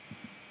of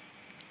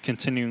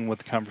continuing with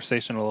the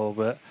conversation a little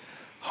bit.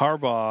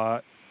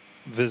 Harbaugh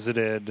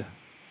visited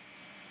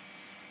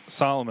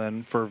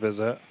Solomon for a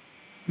visit.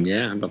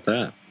 Yeah, how about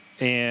that?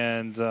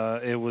 And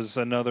it was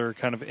another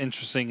kind of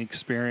interesting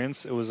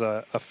experience. It was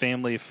a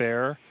family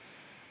affair,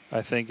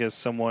 I think, as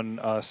someone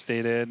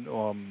stated,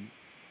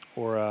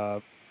 or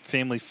a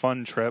family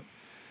fun trip.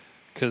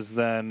 Because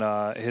then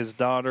his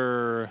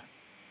daughter,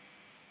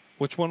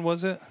 which one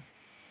was it?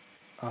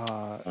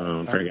 I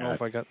don't know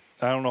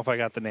if I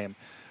got the name,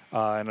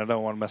 and I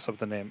don't want to mess up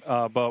the name.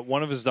 But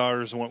one of his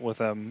daughters went with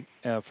him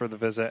for the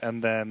visit,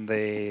 and then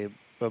they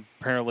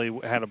apparently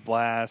had a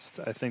blast.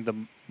 I think the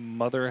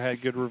mother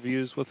had good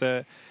reviews with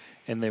it,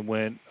 and they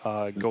went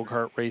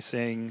go-kart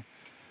racing.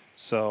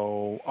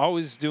 So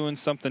always doing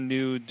something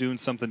new, doing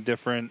something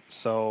different.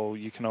 So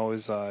you can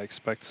always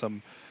expect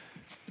some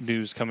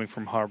news coming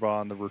from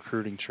Harbaugh on the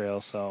recruiting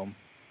trail. So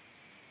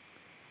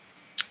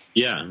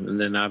yeah, and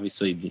then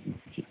obviously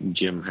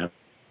Jim had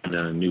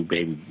a new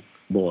baby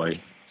boy,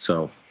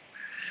 so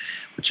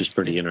which is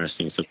pretty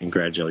interesting. So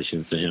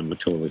congratulations to him. I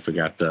totally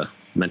forgot to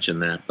mention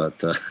that,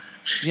 but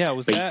yeah,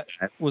 was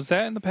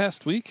that in the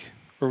past week,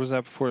 or was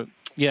that before?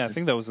 Yeah, I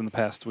think that was in the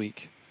past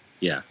week.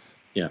 Yeah.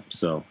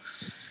 So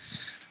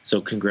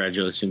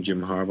congratulations,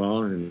 Jim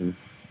Harbaugh, and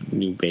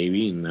new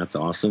baby, and that's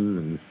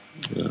awesome.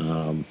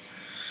 And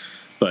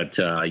but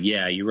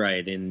yeah, you're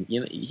right. And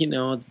you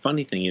know, the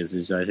funny thing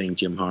is I think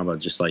Jim Harbaugh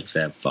just likes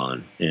to have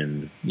fun,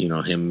 and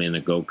him in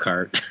a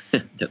go-kart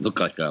that looked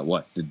like a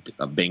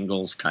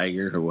Bengals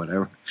tiger or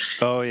whatever.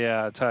 Oh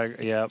yeah, tiger.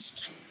 Yeah.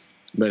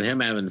 But him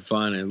having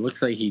fun, and it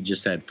looks like he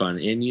just had fun.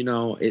 And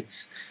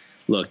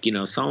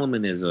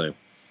Solomon is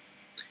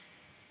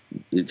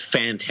it's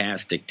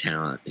fantastic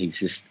talent. He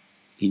is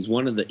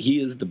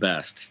the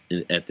best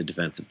at the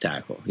defensive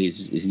tackle.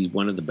 He's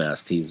one of the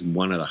best. He's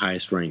one of the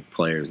highest ranked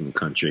players in the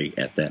country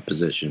at that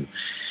position.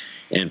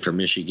 And for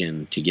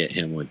Michigan to get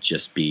him would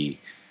just be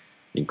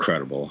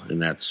incredible.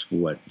 And that's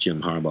what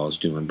Jim Harbaugh is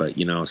doing. But,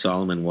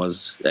 Solomon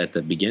was at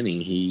the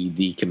beginning, he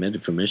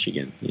decommitted from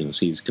Michigan.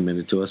 So he's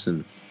committed to us.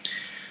 And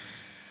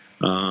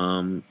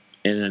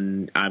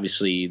then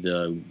obviously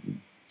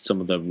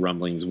some of the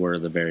rumblings were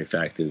the very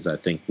fact is I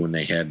think when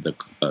they had the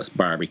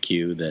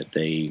barbecue that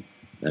they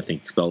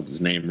spelled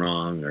his name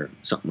wrong or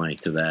something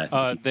like to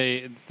that.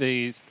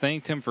 They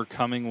thanked him for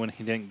coming when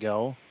he didn't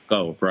go.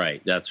 Oh,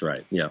 right, that's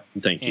right. Yeah,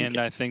 thank you. And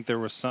I think there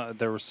was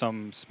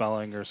some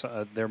spelling or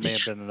there may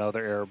have been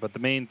another error, but the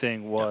main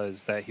thing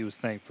was that he was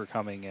thanked for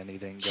coming and he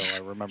didn't go. I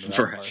remember that.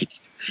 Right. Part.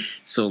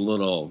 So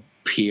little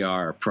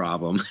PR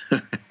problem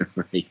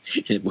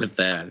with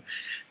that,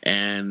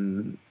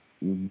 and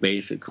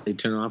basically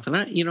turn off. And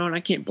I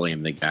can't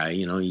blame the guy.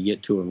 You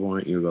get to a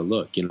point, you go,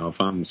 look,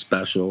 if I'm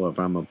special, if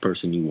I'm a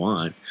person you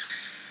want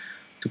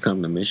to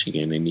come to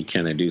Michigan, and you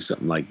kind of do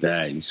something like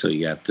that, so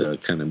you have to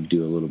kind of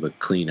do a little bit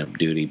cleanup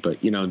duty.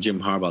 But Jim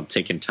Harbaugh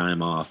taking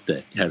time off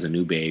that has a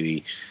new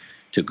baby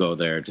to go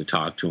there to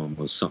talk to him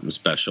was something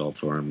special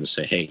for him to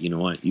say, hey, you know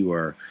what, you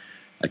are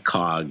a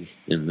cog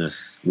in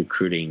this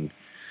recruiting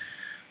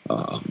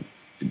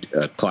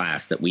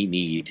class that we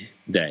need,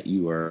 that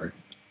you are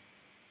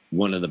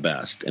one of the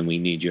best, and we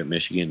need you at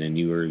Michigan, and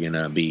you are going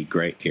to be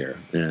great here.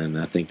 And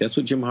I think that's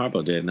what Jim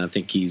Harbaugh did, and I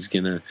think he's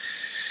going to,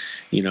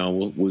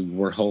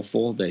 we're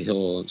hopeful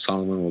that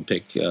Solomon will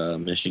pick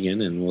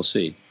Michigan, and we'll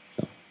see.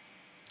 So.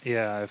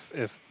 Yeah,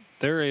 if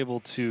they're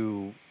able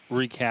to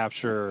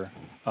recapture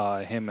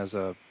him as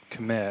a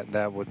commit,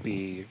 that would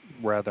be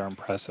rather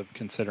impressive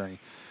considering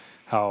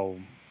how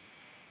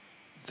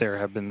there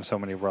have been so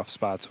many rough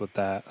spots with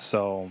that.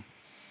 So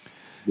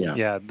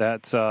yeah,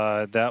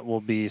 that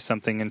will be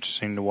something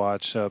interesting to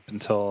watch up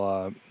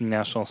until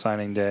National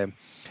Signing Day.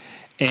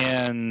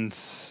 And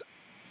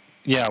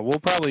yeah, we'll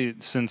probably,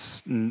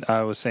 since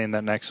I was saying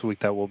that next week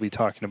that we'll be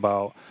talking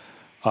about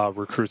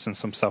recruits and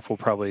some stuff, we'll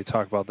probably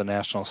talk about the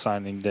National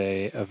Signing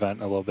Day event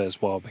a little bit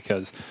as well,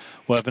 because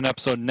we'll have an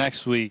episode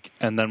next week,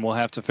 and then we'll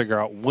have to figure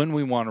out when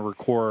we want to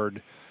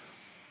record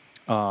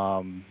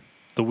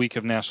the week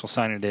of National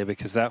Signing Day,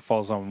 because that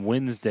falls on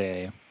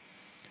Wednesday.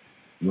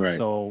 Right.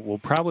 So we'll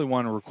probably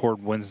want to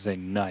record Wednesday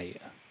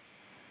night.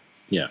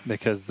 Yeah.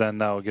 Because then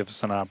that will give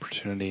us an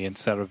opportunity,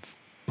 instead of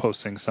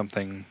posting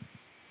something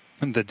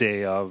the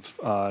day of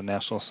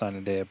National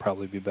Signing Day, it'd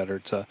probably be better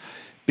to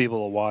be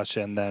able to watch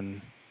it and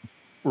then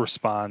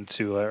respond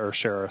to it or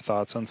share our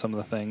thoughts on some of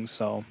the things.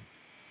 So,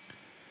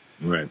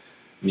 right.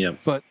 Yeah.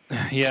 But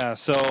yeah,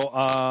 so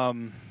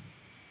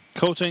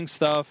coaching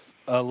stuff,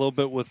 a little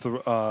bit with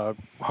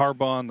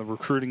Harbaugh and the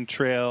recruiting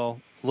trail,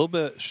 a little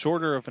bit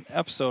shorter of an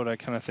episode, I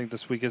kind of think,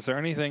 this week. Is there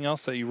anything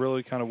else that you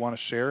really kind of want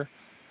to share?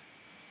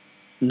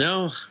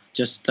 No,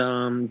 just,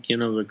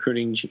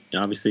 recruiting.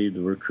 Obviously,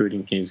 the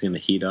recruiting thing is going to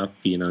heat up.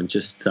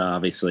 Just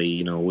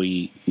obviously,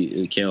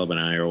 Caleb and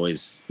I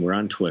we're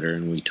on Twitter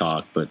and we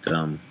talk, but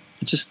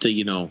just,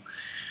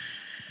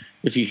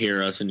 if you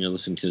hear us and you're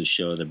listening to the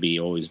show,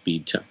 always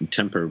be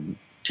temper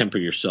temper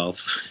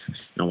yourself. I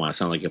don't want to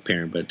sound like a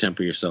parent, but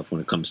temper yourself when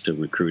it comes to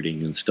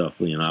recruiting and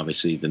stuff.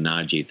 Obviously the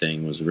Najee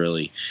thing was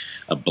really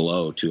a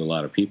blow to a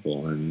lot of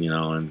people, and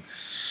and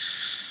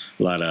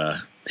a lot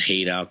of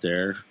hate out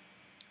there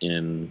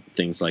and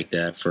things like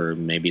that for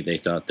maybe they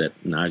thought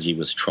that Najee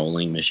was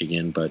trolling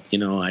Michigan, but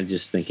I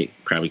just think it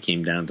probably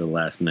came down to the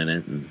last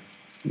minute, and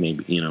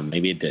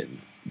maybe it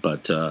didn't,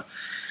 but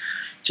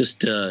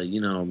just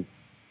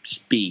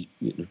be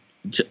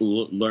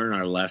learn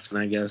our lesson,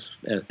 I guess,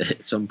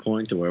 at some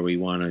point, to where we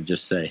want to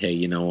just say, hey,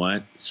 you know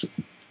what?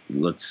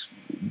 Let's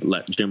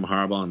let Jim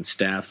Harbaugh and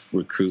staff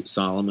recruit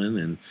Solomon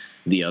and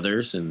the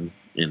others, and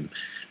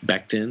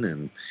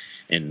Becton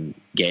and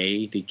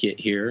Gay to get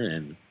here,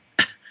 and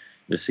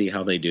to see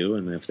how they do.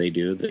 And if they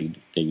do, they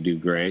do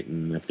great.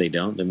 And if they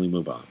don't, then we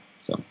move on.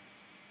 So,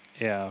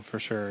 yeah, for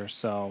sure.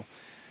 So,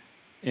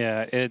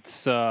 yeah,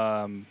 it's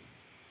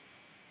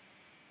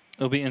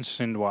it'll be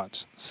interesting to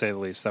watch, to say the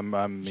least. I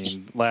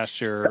mean,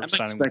 last year I'm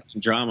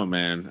expecting drama,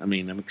 man.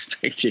 I'm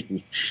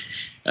expecting,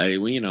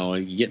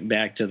 getting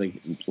back to the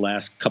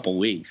last couple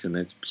weeks, and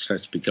it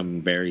starts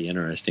becoming very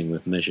interesting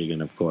with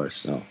Michigan, of course.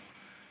 So,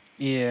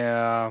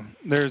 yeah,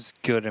 there's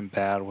good and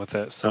bad with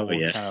it. So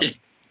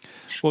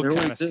we'll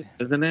kind of,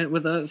 isn't it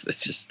with us?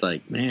 It's just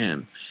like,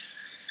 man,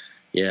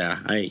 yeah.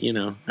 I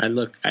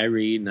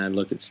read and I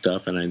look at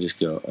stuff, and I just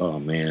go, oh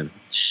man,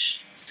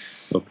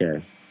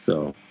 okay,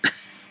 so.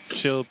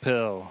 Chill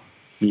pill.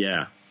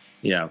 Yeah.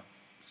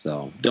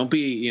 So don't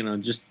be,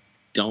 just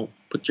don't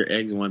put your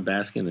eggs in one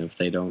basket. And if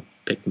they don't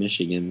pick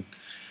Michigan,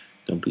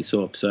 don't be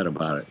so upset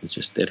about it. It's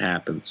just, it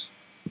happens.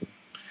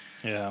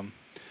 Yeah.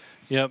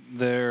 Yep.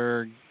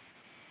 They're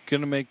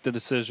going to make the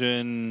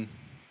decision.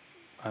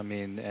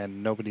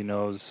 And nobody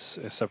knows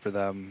except for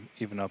them,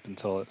 even up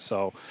until it.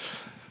 So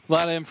a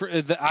lot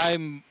of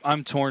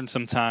I'm torn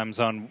sometimes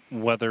on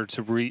whether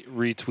to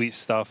retweet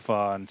stuff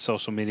on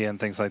social media and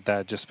things like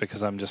that, just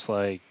because I'm just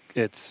like,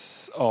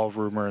 it's all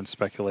rumor and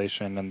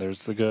speculation, and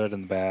there's the good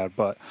and the bad.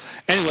 But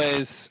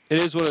anyways,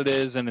 it is what it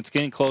is, and it's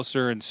getting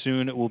closer, and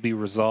soon it will be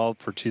resolved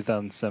for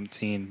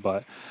 2017.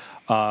 But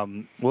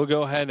we'll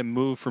go ahead and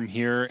move from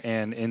here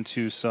and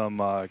into some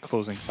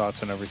closing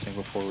thoughts and everything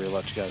before we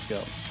let you guys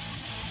go.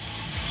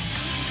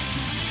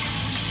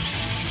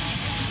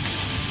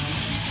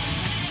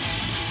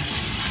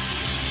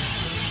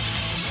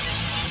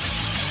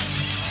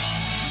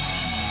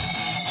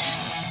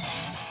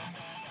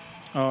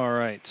 All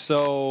right,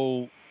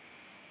 so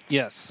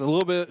yes, a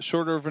little bit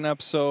shorter of an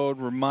episode.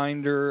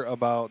 Reminder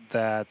about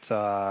that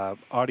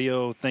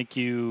audio thank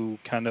you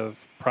kind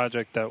of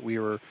project that we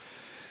were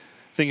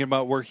thinking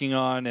about working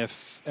on.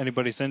 If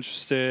anybody's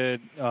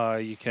interested,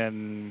 you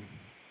can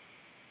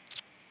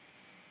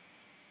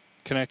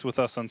connect with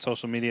us on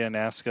social media and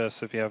ask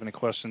us if you have any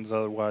questions.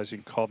 Otherwise, you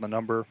can call the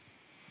number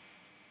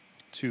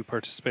to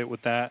participate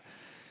with that.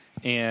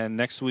 And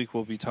next week,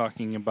 we'll be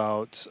talking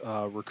about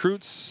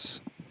recruits.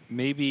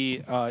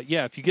 Maybe,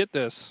 if you get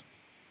this,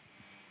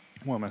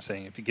 what am I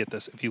saying? If you get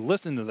this, if you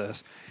listen to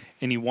this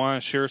and you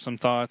want to share some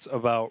thoughts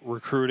about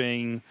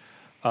recruiting,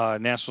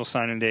 National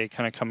Signing Day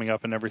kind of coming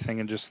up and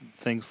everything, and just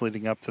things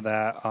leading up to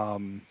that,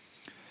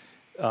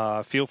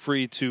 feel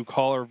free to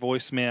call our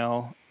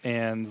voicemail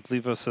and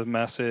leave us a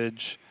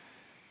message,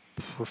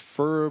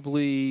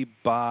 preferably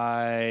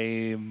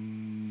by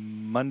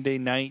Monday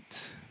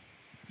night.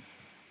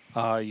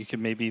 You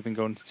can maybe even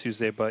go into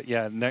Tuesday, but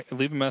yeah,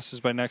 leave a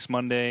message by next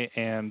Monday,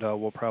 and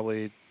we'll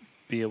probably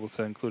be able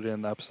to include it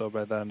in the episode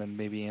by then, and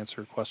maybe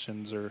answer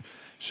questions or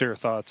share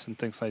thoughts and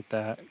things like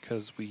that,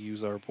 because we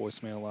use our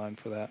voicemail line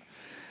for that.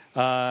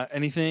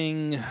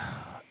 Any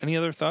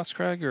other thoughts,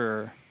 Craig,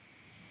 or?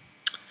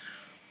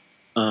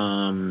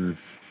 Like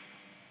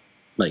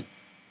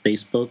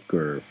Facebook,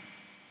 or?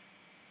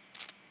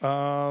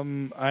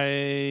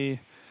 I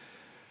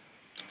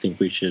think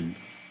we should.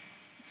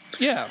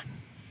 Yeah.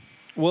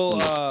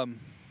 Well, I'm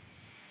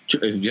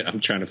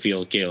trying to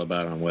feel Caleb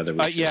out on whether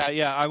we should.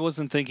 Yeah. I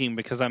wasn't thinking,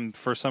 because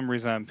for some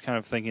reason I'm kind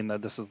of thinking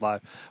that this is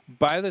live.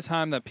 By the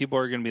time that people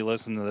are going to be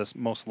listening to this,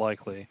 most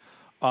likely,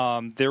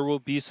 there will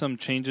be some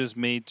changes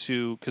made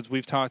to, because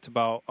we've talked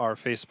about our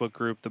Facebook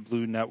group, the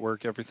Blue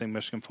Network, Everything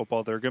Michigan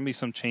Football. There are going to be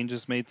some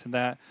changes made to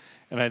that,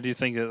 and I do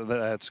think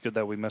that's good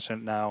that we mention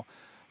it now,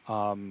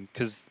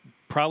 because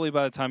probably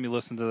by the time you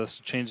listen to this,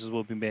 changes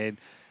will be made.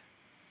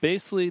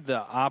 Basically,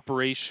 the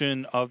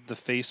operation of the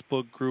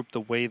Facebook group,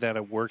 the way that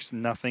it works,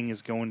 nothing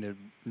is going to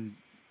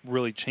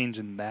really change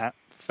in that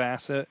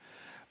facet.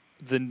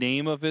 The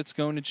name of it's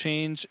going to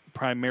change,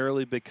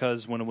 primarily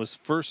because when it was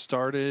first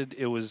started,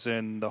 it was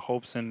in the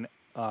hopes and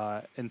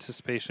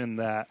anticipation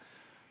that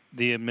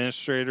the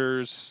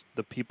administrators,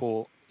 the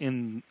people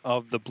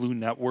of the Blue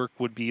Network,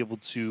 would be able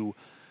to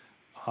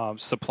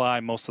supply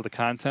most of the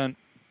content.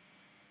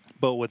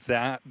 But with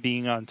that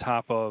being on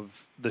top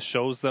of the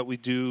shows that we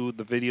do,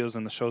 the videos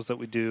and the shows that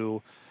we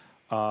do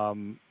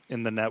in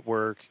the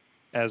network,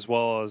 as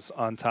well as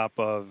on top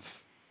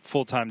of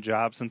full-time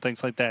jobs and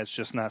things like that, it's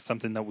just not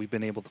something that we've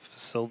been able to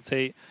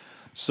facilitate.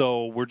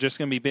 So we're just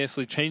going to be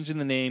basically changing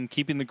the name,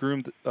 keeping the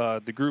group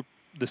the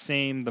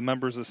same, the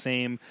members the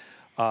same,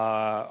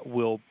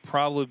 will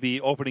probably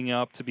be opening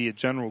up to be a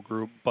general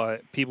group,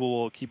 but people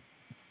will keep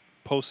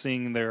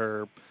posting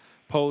their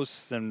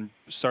posts and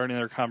starting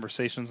their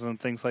conversations and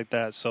things like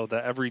that, so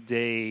the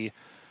everyday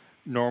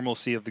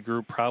normalcy of the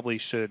group probably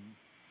should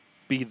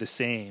be the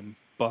same.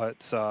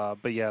 But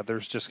yeah,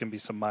 there's just going to be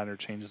some minor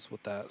changes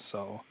with that.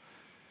 So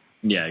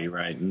yeah, you're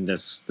right, and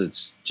that's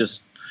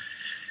just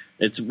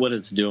it's what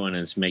it's doing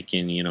is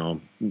making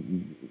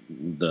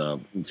the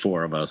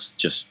four of us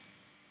just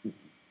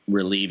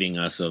relieving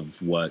us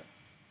of what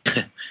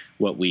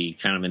we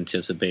kind of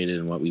anticipated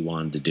and what we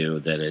wanted to do.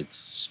 That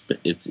it's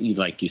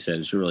like you said,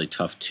 it's really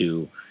tough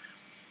to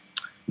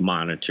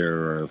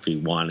monitor, or if we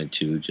wanted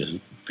to just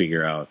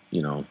figure out, I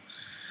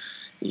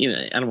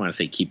don't want to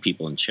say keep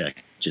people in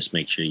check, just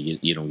make sure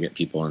you don't get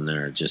people in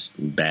there just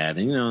bad.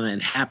 And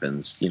it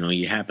happens.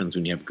 It happens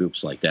when you have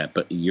groups like that.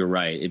 But you're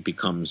right, it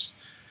becomes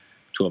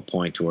to a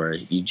point where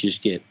you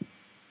just get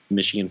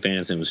Michigan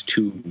fans, and it was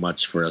too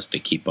much for us to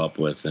keep up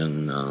with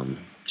and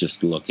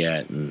just look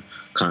at and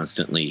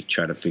constantly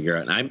try to figure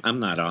out. And I'm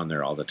not on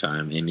there all the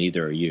time, and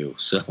neither are you.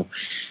 So,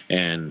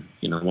 and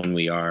when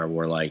we are,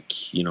 we're like,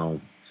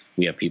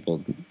 we have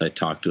people that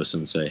talk to us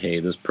and say, "Hey,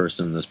 this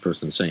person's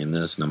saying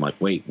this," and I'm like,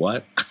 "Wait,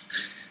 what?"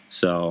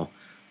 So,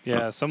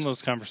 yeah, some of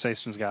those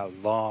conversations got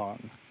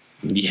long.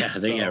 Yeah,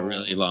 they got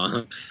really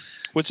long,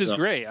 which is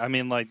great. I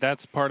mean, like,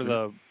 that's part of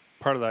the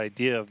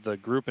idea of the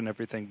group and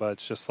everything. But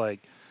it's just like,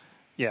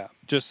 yeah,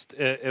 just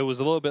it was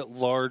a little bit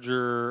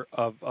larger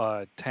of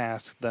a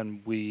task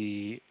than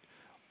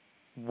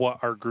what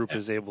our group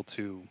is able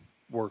to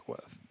work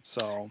with.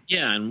 So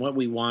yeah, and what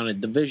we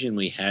wanted, the vision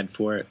we had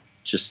for it,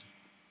 just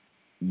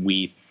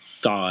we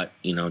thought,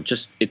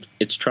 just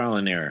it's trial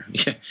and error.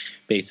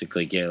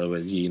 Basically, Caleb,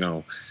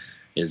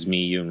 is me,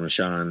 you, and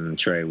Rashawn and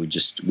Trey.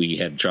 We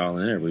had trial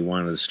and error. We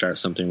wanted to start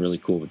something really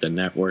cool with the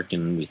network,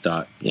 and we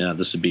thought,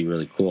 this would be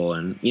really cool.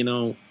 And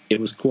it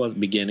was cool at the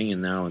beginning,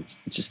 and now it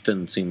just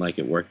didn't seem like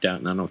it worked out.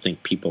 And I don't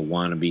think people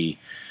want to be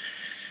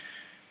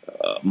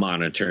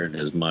monitored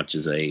as much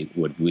as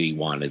we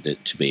wanted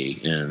it to be.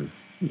 And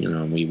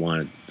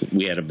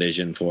we had a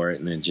vision for it,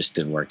 and it just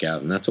didn't work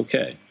out, and that's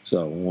okay.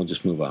 So we'll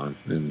just move on,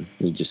 and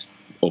we just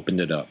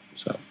opened it up.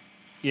 So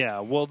yeah,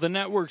 well, the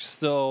network's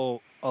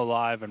still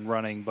alive and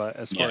running, but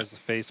as far as the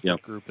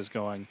Facebook group is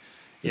going,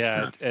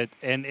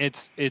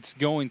 it's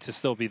going to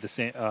still be the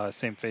same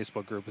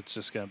Facebook group. It's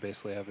just going to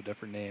basically have a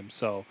different name.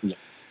 So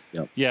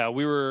yeah,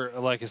 we were,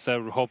 like I said,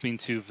 hoping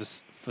to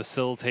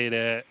facilitate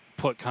it,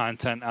 put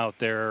content out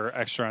there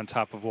extra on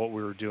top of what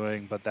we were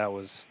doing, but that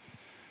was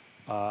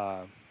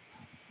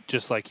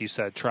just like you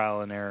said,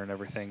 trial and error and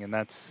everything. And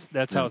that's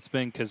how it's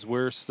been, because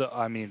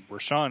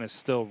Rashawn is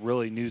still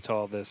really new to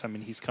all this. I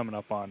mean, he's coming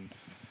up on,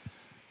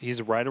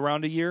 he's right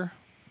around a year.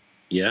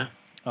 Yeah.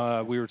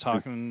 We were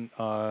talking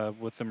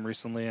with him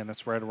recently, and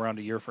it's right around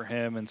a year for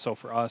him. And so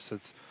for us,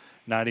 it's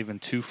not even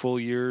 2 full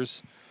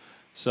years.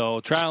 So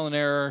trial and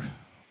error,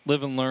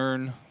 live and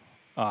learn.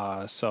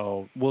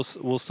 So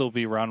we'll still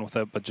be around with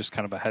it, but just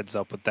kind of a heads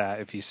up with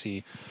that if you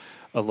see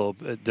a little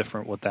bit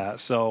different with that.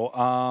 So,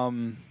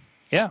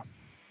 yeah,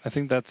 I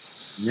think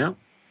that's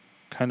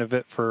kind of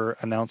it for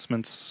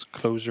announcements,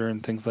 closure,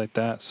 and things like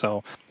that.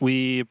 So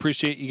we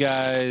appreciate you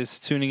guys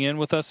tuning in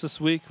with us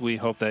this week. We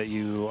hope that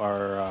you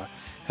are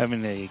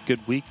having a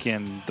good week,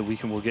 and the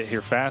weekend will get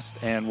here fast,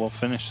 and we'll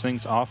finish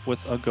things off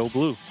with a Go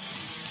Blue.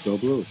 Go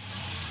Blue.